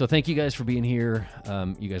 yeah, so thank you guys for being here.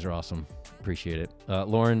 You guys are awesome. Appreciate it.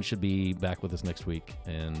 Lauren should be back with us next week,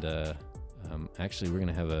 and actually, we're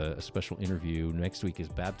gonna have a special interview. Next week is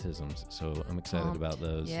baptisms, so I'm excited Pumped. about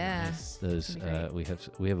those. Yeah. Those It's gonna be great.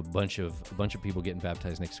 we have a bunch of people getting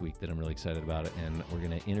baptized next week that I'm really excited about it, and we're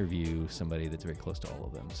gonna interview somebody that's very close to all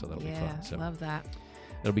of them. So that'll be Yeah, fun. So love that.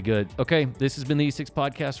 it'll be good. Okay, this has been the E6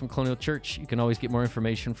 podcast from Colonial Church. You can always get more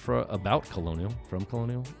information about Colonial, from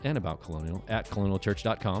Colonial, and about Colonial at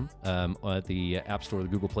colonialchurch.com. At the App Store, the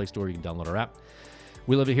Google Play Store, you can download our app.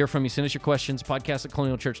 We love to hear from you. Send us your questions, podcast at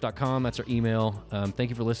colonialchurch.com. That's our email. Thank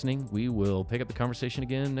you for listening. We will pick up the conversation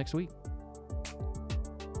again next week.